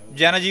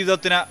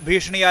 ജനജീവിതത്തിന്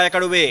ഭീഷണിയായ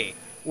കടുവയെ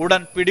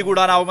ഉടൻ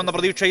പിടികൂടാനാവുമെന്ന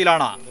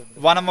പ്രതീക്ഷയിലാണ്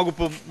വനം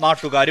വകുപ്പും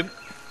നാട്ടുകാരും.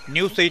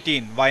 News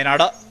 18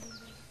 Wayanad.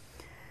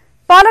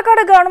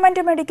 Palakkad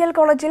government medical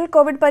കോളേജിൽ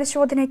കോവിഡ്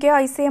പരിശോധനയ്ക്ക്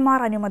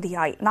ICMR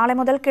അനുമതിയായി. നാളെ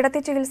മുതൽ കിടത്തി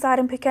ചികിത്സ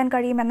ആരംഭിക്കാൻ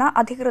കഴിയുമെന്ന്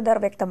അധികൃതർ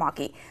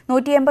വ്യക്തമാക്കി.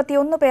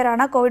 181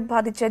 പേരാണ് കോവിഡ്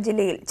ബാധിച്ച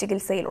ജില്ലയിൽ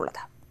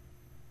ചികിത്സയിലുള്ളത്.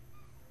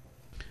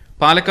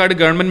 പാലക്കാട്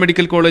ഗവൺമെന്റ്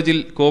മെഡിക്കൽ കോളേജിൽ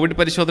കോവിഡ്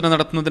പരിശോധന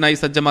നടത്തുന്നതിനായി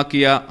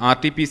സജ്ജമാക്കിയ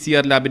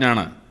RT-PCR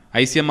ലാബിനാണ്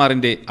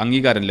ICMRന്റെ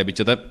അംഗീകാരം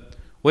ലഭിച്ചത്.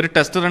 ഒരു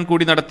ടെസ്റ്റ് റൺ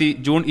കൂടി നടത്തി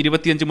ജൂൺ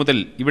 25 മുതൽ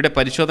ഇവിടെ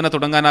പരിശോധന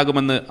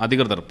തുടങ്ങാനാകുമെന്ന്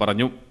അധികൃതർ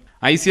പറഞ്ഞു.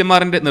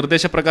 ICMRന്റെ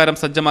നിർദ്ദേശപ്രകാരം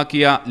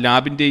സജ്ജമാക്കിയ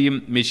ലാബിന്റെയും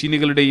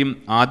മെഷീനുകളുടെയും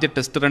ആദ്യ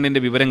ടെസ്റ്റ്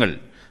റണ്ണിന്റെ വിവരങ്ങൾ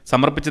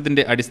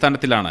സമർപ്പിച്ചതിന്റെ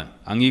അടിസ്ഥാനത്തിലാണ്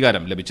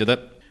അംഗീകാരം ലഭിച്ചത്.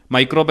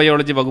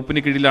 മൈക്രോബയോളജി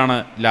വകുപ്പിന് കീഴിലാണ്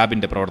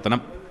ലാബിന്റെ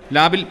പ്രവർത്തനം.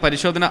 ലാബിൽ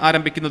പരിശോധന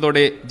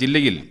ആരംഭിക്കുന്നതോടെ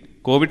ജില്ലയിൽ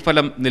കോവിഡ്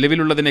ഫലം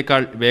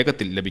നിലവിലുള്ളതിനേക്കാൾ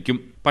വേഗത്തിൽ ലഭിക്കും.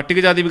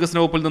 പട്ടികജാതി വികസന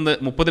വകുപ്പിൽ നിന്ന്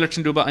 30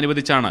 ലക്ഷം രൂപ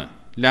അനുവദിച്ചാണ്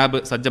ലാബ്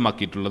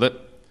സജ്ജമാക്കിയിട്ടുള്ളത്.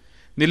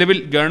 നിലവിൽ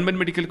ഗവൺമെന്റ്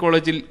മെഡിക്കൽ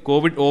കോളേജിൽ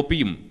കോവിഡ്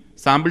OPയും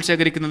സാമ്പിൾ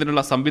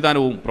ശേഖരിക്കുന്നതിനുള്ള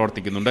സംവിധാനവും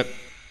പ്രവർത്തിക്കുന്നുണ്ട്.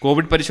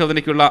 കോവിഡ്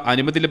പരിശോധനയ്ക്കുള്ള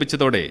അനുമതി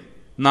ലഭിച്ചതോടെ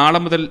നാളെ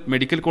മുതൽ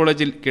മെഡിക്കൽ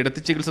കോളേജിൽ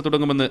കിടത്തി ചികിത്സ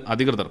തുടങ്ങുമെന്ന്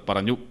അധികൃതർ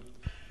പറഞ്ഞു.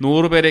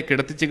 100 പേരെ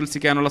കിടത്തി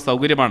ചികിത്സിക്കാനുള്ള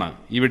സൗകര്യമാണ്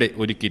ഇവിടെ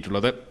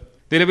ഒരുക്കിയിട്ടുള്ളത്.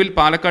 നിലവിൽ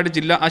പാലക്കാട്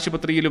ജില്ലാ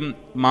ആശുപത്രിയിലും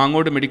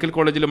മാങ്ങോട് മെഡിക്കൽ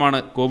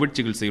കോളേജിലുമാണ് കോവിഡ്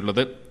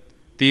ചികിത്സയുള്ളത്.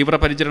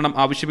 തീവ്രപരിചരണം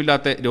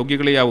ആവശ്യമില്ലാത്ത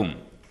രോഗികളെയാവും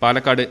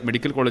പാലക്കാട്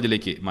മെഡിക്കൽ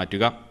കോളേജിലേക്ക്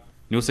മാറ്റുക.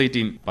 ന്യൂസ്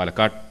 18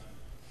 പാലക്കാട്.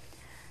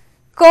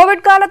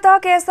 കോവിഡ് കാലത്ത്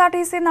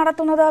KSRTC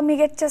നടത്തുന്നത്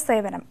മികച്ച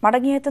സേവനം.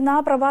 മടങ്ങിയെത്തുന്ന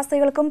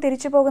പ്രവാസികൾക്കും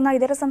തിരിച്ചുപോകുന്ന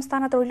ഇതര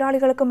സംസ്ഥാന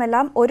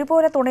തൊഴിലാളികൾക്കുമെല്ലാം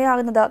ഒരുപോലെ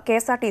തുണയാകുന്നത്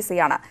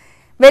KSRTCയാണ്.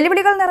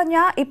 വെല്ലുവിളികൾ നിറഞ്ഞ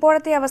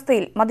ഇപ്പോഴത്തെ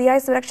അവസ്ഥയിൽ മതിയായ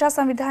സുരക്ഷാ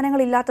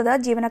സംവിധാനങ്ങളില്ലാത്തത്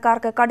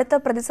ജീവനക്കാർക്ക് കടുത്ത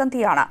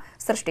പ്രതിസന്ധിയാണ്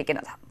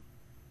സൃഷ്ടിക്കുന്നത്.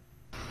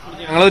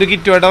 ഞങ്ങളൊരു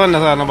കിറ്റുമായിട്ടാണ്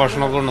വന്നത്. സാധാരണ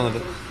ഭക്ഷണമൊക്കെ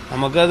കൊണ്ടുവന്നിട്ട്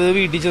നമുക്കത്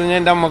വീട്ടിൽ ചെന്ന്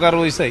എൻ്റെ അമ്മക്ക്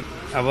 60 വയസ്സായി.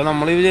 അപ്പോൾ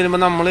നമ്മൾ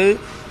ചെല്ലുമ്പോൾ നമ്മൾ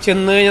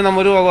ചെന്ന് കഴിഞ്ഞാൽ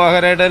നമ്മൾ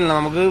രോഗാഹാരമായിട്ടല്ല,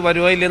 നമുക്ക്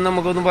വരുവായില്ലെന്ന്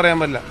നമുക്കൊന്നും പറയാൻ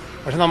പറ്റില്ല.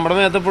 പക്ഷെ നമ്മുടെ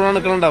മേത്ത് എപ്പോഴും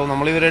അണുക്കളുണ്ടാവും.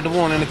 നമ്മൾ ഇവരായിട്ട്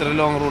പോകുന്നതാണ് ഇത്ര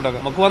ലോങ് റൂട്ടൊക്കെ.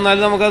 നമുക്ക്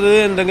വന്നാലും നമുക്കത്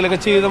എന്തെങ്കിലുമൊക്കെ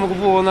ചെയ്ത് നമുക്ക്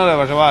പോകുന്നതാണ്.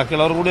 പക്ഷെ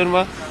ബാക്കിയുള്ളവർ കൂടി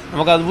വരുമ്പോൾ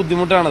നമുക്കത്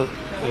ബുദ്ധിമുട്ടാണത്.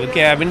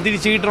 ക്യാബിൻ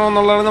തിരിച്ചു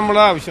കിട്ടണമെന്നുള്ളതാണ്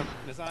നമ്മുടെ ആവശ്യം.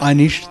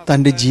 അനീഷ്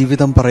തന്റെ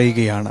ജീവിതം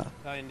പറയുകയാണ്.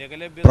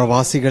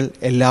 പ്രവാസികൾ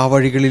എല്ലാ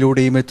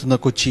വഴികളിലൂടെയും എത്തുന്ന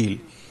കൊച്ചിയിൽ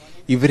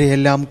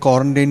ഇവരെയെല്ലാം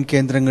ക്വാറന്റൈൻ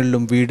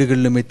കേന്ദ്രങ്ങളിലും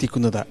വീടുകളിലും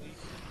എത്തിക്കുന്നത്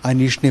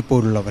അനീഷിനെ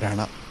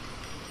പോലുള്ളവരാണ്.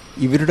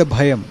 ഇവരുടെ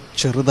ഭയം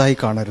ചെറുതായി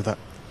കാണരുത്.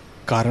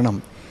 കാരണം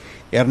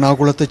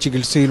എറണാകുളത്ത്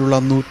ചികിത്സയിലുള്ള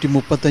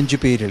 135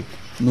 പേരിൽ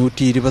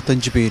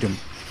 125 പേരും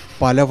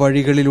പല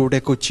വഴികളിലൂടെ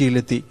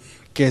കൊച്ചിയിലെത്തി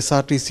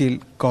KSRTCയിൽ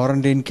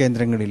ക്വാറന്റൈൻ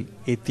കേന്ദ്രങ്ങളിൽ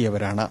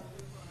എത്തിയവരാണ്.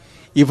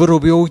 ഇവർ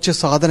ഉപയോഗിച്ച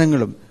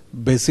സാധനങ്ങളും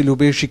ബസ്സിൽ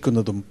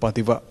ഉപേക്ഷിക്കുന്നതും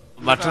പതിവ്.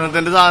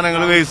 ഭക്ഷണത്തിന്റെ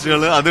സാധനങ്ങൾ,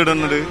 വേസ്റ്റുകൾ അത്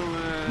ഇടുന്നുണ്ട്.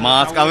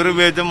 മാസ്ക്, അവർ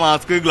ഉപയോഗിച്ച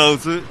മാസ്ക്,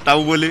 ഗ്ലൗസ്,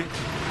 ടവല്,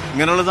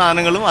 ഇങ്ങനെയുള്ള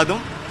സാധനങ്ങളും അതും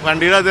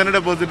വണ്ടിയിൽ അത് തന്നെ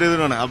ഡെപ്പോസിറ്റ്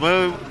ചെയ്തിട്ടാണ്. അപ്പോൾ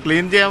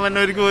ക്ലീൻ ചെയ്യാൻ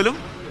പറ്റുന്നവർക്ക് പോലും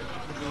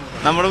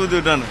നമ്മുടെ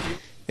ബുദ്ധിമുട്ടാണ്.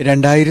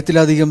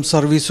 2000-ലധികം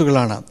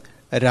സർവീസുകളാണ്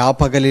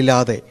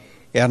രാപകലില്ലാതെ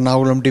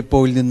എറണാകുളം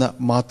ഡിപ്പോയിൽ നിന്ന്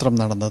മാത്രം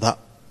നടന്നത്.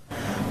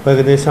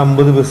 ഏകദേശം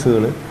 50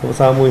 ബസ്സുകൾ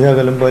സാമൂഹ്യ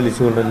അകലം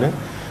പാലിച്ചുകൊണ്ട് തന്നെ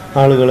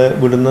ആളുകളെ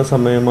വിടുന്ന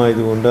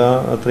സമയമായതുകൊണ്ട്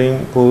അത്രയും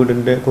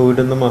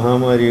കോവിഡ് എന്ന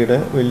മഹാമാരിയുടെ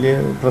വലിയ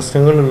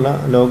പ്രശ്നങ്ങളുള്ള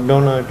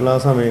ലോക്ക്ഡൗൺ ആയിട്ടുള്ള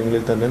ആ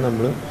സമയങ്ങളിൽ തന്നെ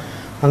നമ്മൾ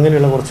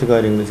അങ്ങനെയുള്ള കുറച്ച്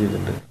കാര്യങ്ങൾ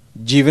ചെയ്തിട്ടുണ്ട്.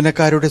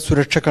 ജീവനക്കാരുടെ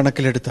സുരക്ഷ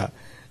കണക്കിലെടുത്ത്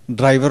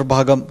ഡ്രൈവർ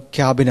ഭാഗം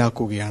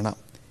ക്യാബിനാക്കുകയാണ്.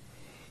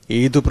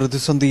 ഏതു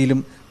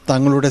പ്രതിസന്ധിയിലും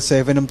തങ്ങളുടെ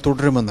സേവനം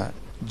തുടരുമെന്ന്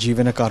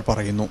ജീവനക്കാർ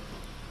പറയുന്നു.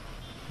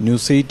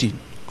 ന്യൂസ് 18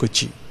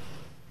 കൊച്ചി.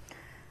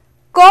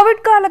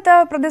 കോവിഡ് കാലത്ത്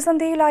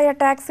പ്രതിസന്ധിയിലായ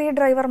ടാക്സി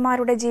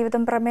ഡ്രൈവർമാരുടെ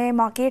ജീവിതം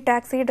പ്രമേയമാക്കി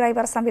ടാക്സി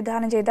ഡ്രൈവർ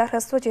സംവിധാനം ചെയ്ത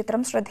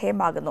ഹ്രസ്വചിത്രം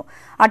ശ്രദ്ധേയമാകുന്നു.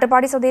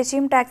 അട്ടപ്പാടി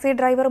സ്വദേശിയും ടാക്സി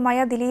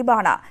ഡ്രൈവറുമായ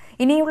ദിലീപാണ്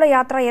ഇനിയുള്ള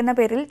യാത്ര എന്ന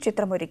പേരിൽ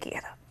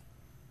ചിത്രമൊരുക്കിയത്.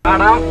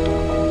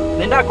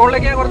 നിന്റെ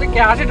അക്കൗണ്ടിലേക്ക് ഞാൻ കുറച്ച്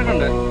ക്യാഷ്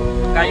ഇട്ടിട്ടുണ്ട്.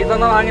 കയ്യിൽ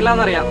തന്നെ വാങ്ങില്ല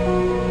എന്നറിയാം.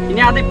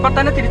 ഇനി അത് ഇപ്പൊ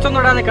തന്നെ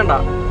തിരിച്ചൊന്നും ഇടാൻ നിൽക്കണ്ട.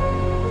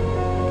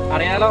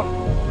 അറിയാലോ.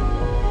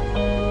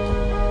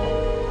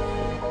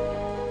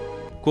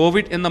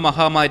 കോവിഡ് എന്ന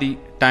മഹാമാരി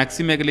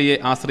ടാക്സി മേഖലയെ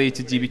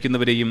ആശ്രയിച്ച്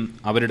ജീവിക്കുന്നവരെയും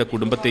അവരുടെ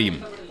കുടുംബത്തെയും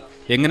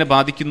എങ്ങനെ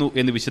ബാധിക്കുന്നു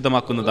എന്ന്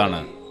വിശദമാക്കുന്നതാണ്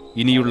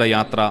ഇനിയുള്ള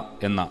യാത്ര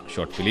എന്ന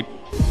ഷോർട്ട് ഫിലിം.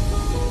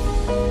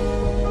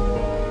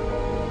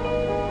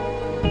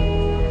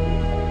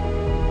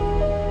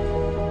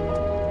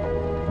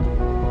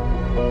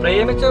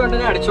 പ്രേമിച്ച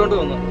പെണ്ണിനെ അടിച്ചോണ്ട്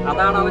വന്നു.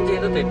 അതാണ് അവൻ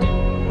ചെയ്ത തെറ്റ്.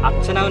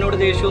 അച്ഛൻ അവനോട്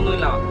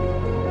ദേഷ്യമൊന്നുമില്ല.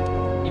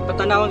 ഇപ്പൊ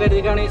തന്നെ അവൻ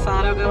കരുതിക്കാണ് ഈ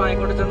സാധനമൊക്കെ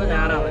വാങ്ങിക്കൊണ്ട് ചെന്ന്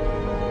ഞാനാണ്.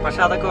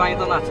 പക്ഷെ അതൊക്കെ വാങ്ങി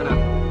തന്ന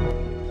അച്ഛനാണ്.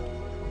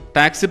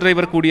 ടാക്സി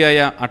ഡ്രൈവർ കൂടിയായ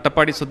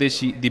അട്ടപ്പാടി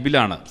സ്വദേശി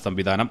ദിബിലാണ്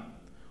സംവിധാനം.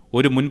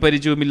 ഒരു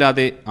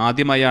മുൻപരിചയവുമില്ലാതെ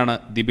ആദ്യമായാണ്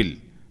ദിബിൽ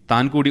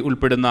താൻ കൂടി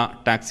ഉൾപ്പെടുന്ന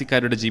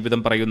ടാക്സിക്കാരുടെ ജീവിതം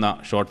പറയുന്ന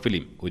ഷോർട്ട്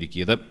ഫിലിം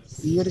ഒരുക്കിയത്.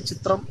 ഈ ഒരു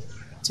ചിത്രം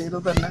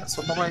ചെയ്തത് തന്നെ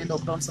സ്വന്തമായി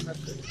ലോക്ക്ഡൗൺ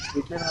സമയത്ത്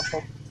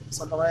വീട്ടിലിരുന്നപ്പം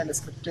സ്വന്തമായി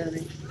സ്ക്രിപ്റ്റ്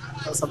എഴുതി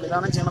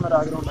സംവിധാനം ചെയ്യണമെന്നൊരു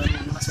ആഗ്രഹം ഉണ്ടായിരുന്നു.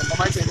 അങ്ങനെ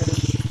സ്വന്തമായി ചെയ്തൊരു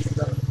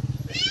ഇതാണ്.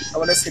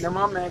 അതുപോലെ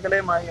സിനിമാ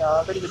മേഖലയുമായി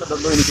യാതൊരു വിധ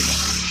ബന്ധവും എനിക്കില്ല.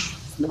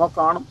 സിനിമ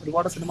കാണും,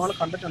 ഒരുപാട് സിനിമകൾ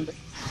കണ്ടിട്ടുണ്ട്.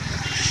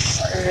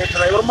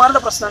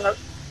 ഡ്രൈവർമാരുടെ പ്രശ്നങ്ങൾ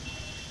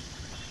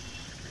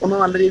ഒന്ന്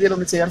നല്ല രീതിയിൽ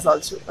ഒന്ന് ചെയ്യാൻ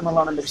സാധിച്ചു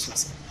എന്നുള്ളതാണ് എൻ്റെ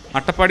വിശ്വാസം.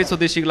 അട്ടപ്പാടി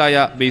സ്വദേശികളായ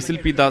ബേസിൽ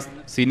പി ദാസ്,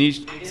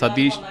 സിനീഷ്,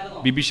 സതീഷ്,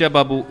 ബിബിഷ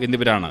ബാബു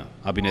എന്നിവരാണ്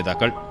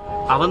അഭിനേതാക്കൾ.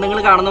 അവൻ നിങ്ങൾ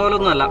കാണുന്ന പോലെ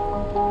ഒന്നുമല്ല.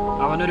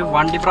 അവനൊരു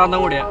വണ്ടി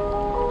പ്രാന്തം കൂടിയാ.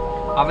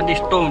 അവന്റെ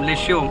ഇഷ്ടവും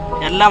ലക്ഷ്യവും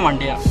എല്ലാം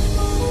വണ്ടിയാ.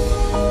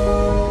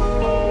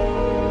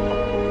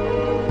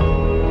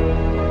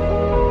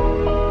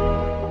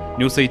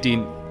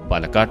 News18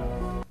 പാലക്കാട്.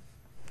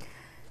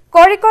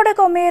 കോഴിക്കോട്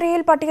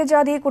കൊമ്മേരിയിൽ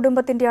പട്ടികജാതി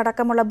കുടുംബത്തിന്റെ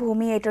അടക്കമുള്ള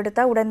ഭൂമി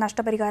ഏറ്റെടുത്ത് ഉടൻ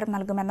നഷ്ടപരിഹാരം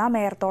നൽകുമെന്ന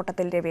മേയർ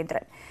തോട്ടത്തിൽ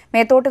രവീന്ദ്രൻ.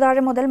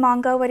 മേത്തോട്ടുതാഴം മുതൽ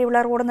മാങ്കാവ് വരെയുള്ള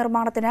റോഡ്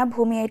നിർമ്മാണത്തിന്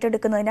ഭൂമി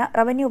ഏറ്റെടുക്കുന്നതിന്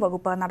റവന്യൂ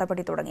വകുപ്പ്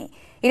നടപടി തുടങ്ങി.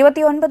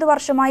 29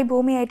 വർഷമായി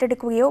ഭൂമി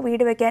ഏറ്റെടുക്കുകയോ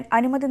വീട് വയ്ക്കാൻ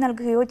അനുമതി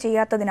നൽകുകയോ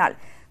ചെയ്യാത്തതിനാൽ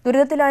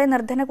ദുരിതത്തിലായ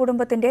നിർധന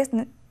കുടുംബത്തിന്റെ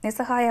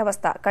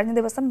നിസ്സഹായാവസ്ഥ കഴിഞ്ഞ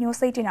ദിവസം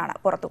News18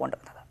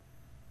 പുറത്തുകൊണ്ടുവന്നത്.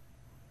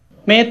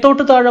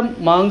 മേത്തോട്ടുതാഴം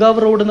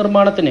മാങ്കാവ് റോഡ്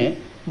നിർമ്മാണത്തിന്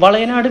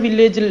വളയനാട്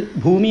വില്ലേജിൽ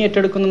ഭൂമി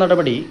ഏറ്റെടുക്കുന്ന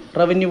നടപടി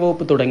റവന്യൂ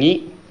വകുപ്പ് തുടങ്ങി.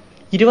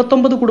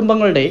 29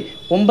 കുടുംബങ്ങളുടെ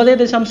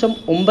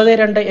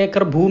 9.92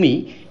 ഏക്കർ ഭൂമി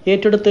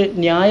ഏറ്റെടുത്ത്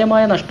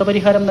ന്യായമായ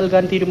നഷ്ടപരിഹാരം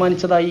നൽകാൻ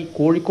തീരുമാനിച്ചതായി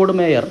കോഴിക്കോട്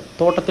മേയർ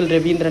തോട്ടത്തിൽ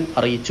രവീന്ദ്രൻ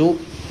അറിയിച്ചു.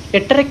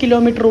 8.5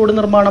 കിലോമീറ്റർ റോഡ്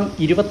നിർമ്മാണം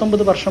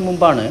 29 വർഷം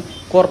മുമ്പാണ്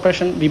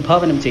കോർപ്പറേഷൻ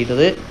വിഭാവനം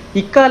ചെയ്തത്.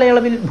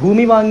 ഇക്കാലയളവിൽ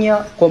ഭൂമി വാങ്ങിയ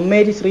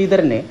കൊമ്മേരി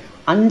ശ്രീധരന്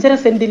 5.5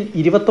 സെന്റിൽ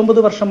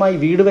 29 വർഷമായി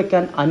വീട്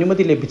വെക്കാൻ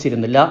അനുമതി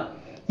ലഭിച്ചിരുന്നില്ല.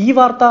 ഈ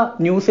വാർത്ത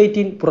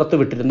News18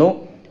 പുറത്തുവിട്ടിരുന്നു.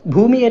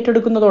 ഭൂമി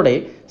ഏറ്റെടുക്കുന്നതോടെ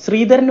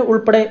ശ്രീധരന്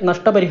ഉൾപ്പെടെ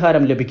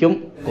നഷ്ടപരിഹാരം ലഭിക്കും.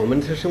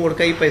 കോമ്പൻസേഷൻ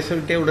കൊടുക്കാൻ ഈ പൈസ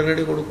കിട്ടിയാൽ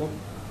ഉടനടി കൊടുക്കും.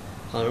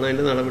 അതാണ്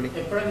അതിന്റെ നടപടി.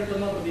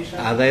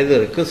 അതായത്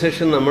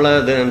റിക്വസേഷൻ നമ്മൾ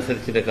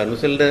അതിനനുസരിച്ചിട്ട്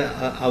കൗൺസിലിന്റെ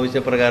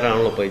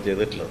ആവശ്യപ്രകാരമാണല്ലോ ഇപ്പോൾ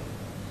ചെയ്തിട്ടുള്ളത്.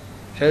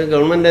 പക്ഷേ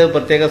ഗവൺമെന്റ്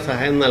പ്രത്യേക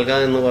സഹായം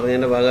നൽകാമെന്ന്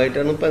പറഞ്ഞതിന്റെ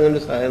ഭാഗമായിട്ടാണ് ഇപ്പം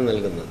അങ്ങനെ സഹായം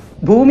നൽകുന്നത്.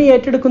 ഭൂമി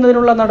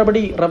ഏറ്റെടുക്കുന്നതിനുള്ള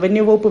നടപടി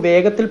റവന്യൂ വകുപ്പ്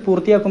വേഗത്തിൽ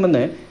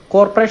പൂർത്തിയാക്കുമെന്ന്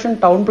corporation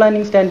town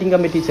planning standing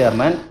committee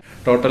chairman.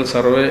 Total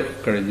survey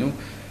കഴിഞ്ഞു.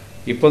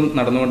 ഇപ്പം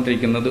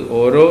നടന്നുകൊണ്ടിരിക്കുന്നത്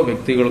ഓരോ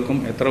വ്യക്തികൾക്കും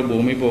എത്ര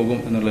ഭൂമി പോകും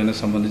എന്നുള്ളതിനെ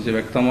സംബന്ധിച്ച്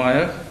വ്യക്തമായ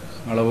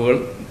അളവുകൾ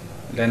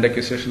ലാൻഡ്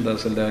അക്വിസിഷൻ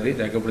തഹസിൽദാരി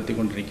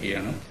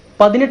രേഖപ്പെടുത്തിക്കൊണ്ടിരിക്കുകയാണ്.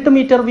 18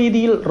 മീറ്റർ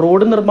വീതിയിൽ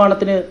റോഡ്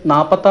നിർമ്മാണത്തിന്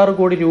 46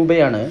 കോടി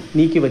രൂപയാണ്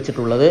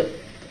നീക്കിവച്ചിട്ടുള്ളത്.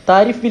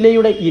 താരിഫ്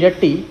വിലയുടെ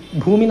ഇരട്ടി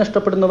ഭൂമി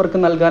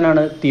നഷ്ടപ്പെടുന്നവർക്ക്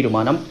നൽകാനാണ്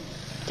തീരുമാനം.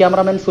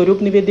 Cameraman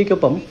Swarup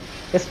നിവേദിക്കൊപ്പം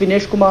S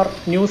Vinesh Kumar,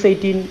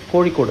 News18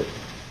 Kozhikode.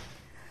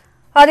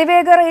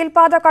 അതിവേഗ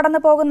റെയിൽപാത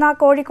കടന്നുപോകുന്ന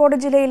കോഴിക്കോട്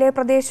ജില്ലയിലെ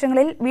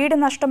പ്രദേശങ്ങളിൽ വീട്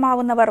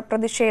നഷ്ടമാവുന്നവർ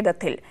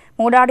പ്രതിഷേധത്തിൽ.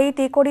 മൂടാടി,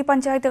 തീക്കോടി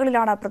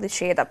പഞ്ചായത്തുകളിലാണ്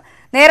പ്രതിഷേധം.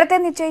 നേരത്തെ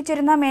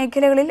നിശ്ചയിച്ചിരുന്ന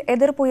മേഖലകളിൽ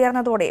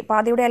എതിർപ്പുയർന്നതോടെ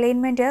പാതയുടെ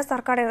അലൈൻമെന്റ്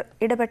സർക്കാർ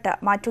ഇടപെട്ട്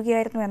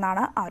മാറ്റുകയായിരുന്നു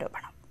എന്നാണ്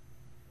ആരോപണം.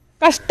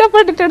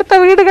 കഷ്ടപ്പെട്ടിട്ടെടുത്ത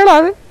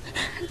വീടുകളാണ്,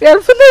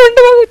 ഗൾഫിൽ നിന്ന്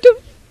കൊണ്ടുപോയിട്ടും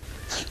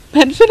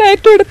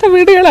മനുഷ്യനായിട്ടും എടുത്ത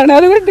വീടുകളാണ്.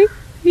 അതുകൊണ്ട്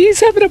ഈ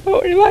സംരംഭം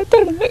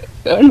ഒഴിവാക്കണമെന്ന്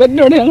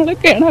ഗവൺമെന്റിനോട്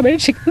ഞങ്ങളൊക്കെയാണ്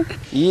അപേക്ഷിക്കുന്നത്.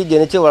 ഈ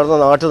ജനിച്ചു വളർന്ന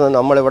നാട്ടിൽ നിന്ന്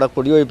നമ്മളിവിടെ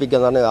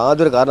കുടിയൊഴിപ്പിക്കാൻ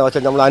യാതൊരു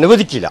കാരണവശാലും നമ്മൾ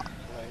അനുവദിക്കില്ല.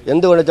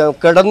 എന്തുകൊണ്ട് വെച്ചാൽ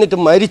കിടന്നിട്ട്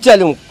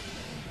മരിച്ചാലും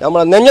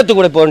നമ്മളെ നെഞ്ഞത്ത്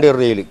കൂടെ പോകേണ്ടി ഒരു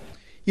റെയിൽ.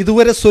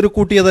 ഇതുവരെ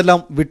സ്വരുക്കൂട്ടിയതെല്ലാം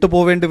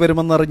വിട്ടുപോവേണ്ടി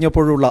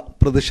വരുമെന്നറിഞ്ഞപ്പോഴുള്ള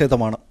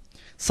പ്രതിഷേധമാണ്.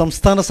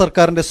 സംസ്ഥാന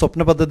സർക്കാരിന്റെ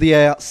സ്വപ്ന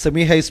പദ്ധതിയായ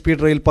സെമി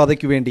ഹൈസ്പീഡ് റെയിൽ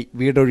പാതയ്ക്കു വേണ്ടി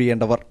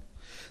വീടൊഴിയേണ്ടവർ.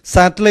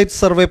 സാറ്റലൈറ്റ്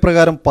സർവേ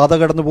പ്രകാരം പാത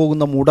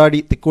കടന്നുപോകുന്ന മൂടാടി,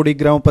 തിക്കോടി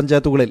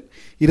ഗ്രാമപഞ്ചായത്തുകളിൽ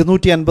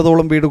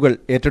 250ഓളം വീടുകൾ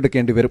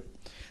ഏറ്റെടുക്കേണ്ടി വരും.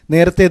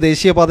 നേരത്തെ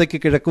ദേശീയപാതയ്ക്ക്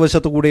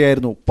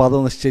കിഴക്കുവശത്തുകൂടിയായിരുന്നു പാത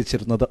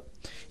നിശ്ചയിച്ചിരുന്നത്.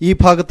 ഈ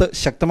ഭാഗത്ത്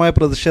ശക്തമായ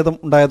പ്രതിഷേധം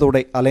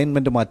ഉണ്ടായതോടെ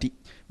അലൈൻമെന്റ് മാറ്റി.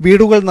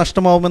 വീടുകൾ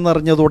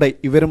നഷ്ടമാവുമെന്നറിഞ്ഞതോടെ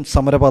ഇവരും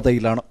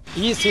സമരപാതയിലാണ്.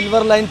 ഈ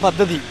സിൽവർ ലൈൻ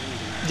പദ്ധതി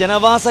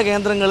ജനവാസ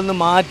കേന്ദ്രങ്ങളിൽ നിന്ന്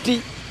മാറ്റി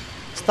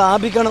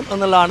സ്ഥാപിക്കണം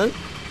എന്നുള്ളതാണ്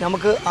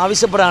നമുക്ക്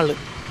ആവശ്യപ്പെടാനുള്ളത്.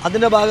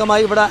 അതിൻ്റെ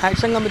ഭാഗമായി ഇവിടെ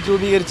ആക്ഷൻ കമ്മിറ്റി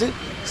രൂപീകരിച്ച്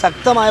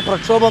ശക്തമായ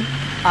പ്രക്ഷോഭം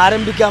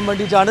ആരംഭിക്കാൻ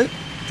വേണ്ടിയിട്ടാണ്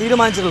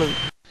തീരുമാനിച്ചിട്ടുള്ളത്.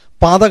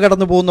 പാത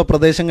കടന്നുപോകുന്ന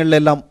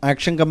പ്രദേശങ്ങളിലെല്ലാം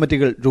ആക്ഷൻ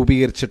കമ്മിറ്റികൾ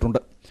രൂപീകരിച്ചിട്ടുണ്ട്.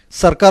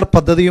 സർക്കാർ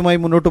പദ്ധതിയുമായി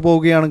മുന്നോട്ടു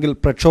പോവുകയാണെങ്കിൽ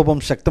പ്രക്ഷോഭം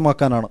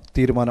ശക്തമാക്കാനാണ്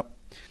തീരുമാനം.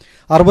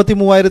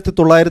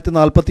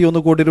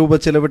 63,941 കോടി രൂപ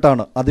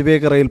ചെലവിട്ടാണ്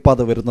അതിവേഗ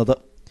റെയിൽപാത വരുന്നത്.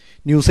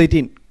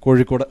 News18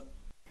 കോഴിക്കോട്.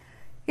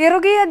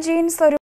 ഇറുകിയ ജീൻസ്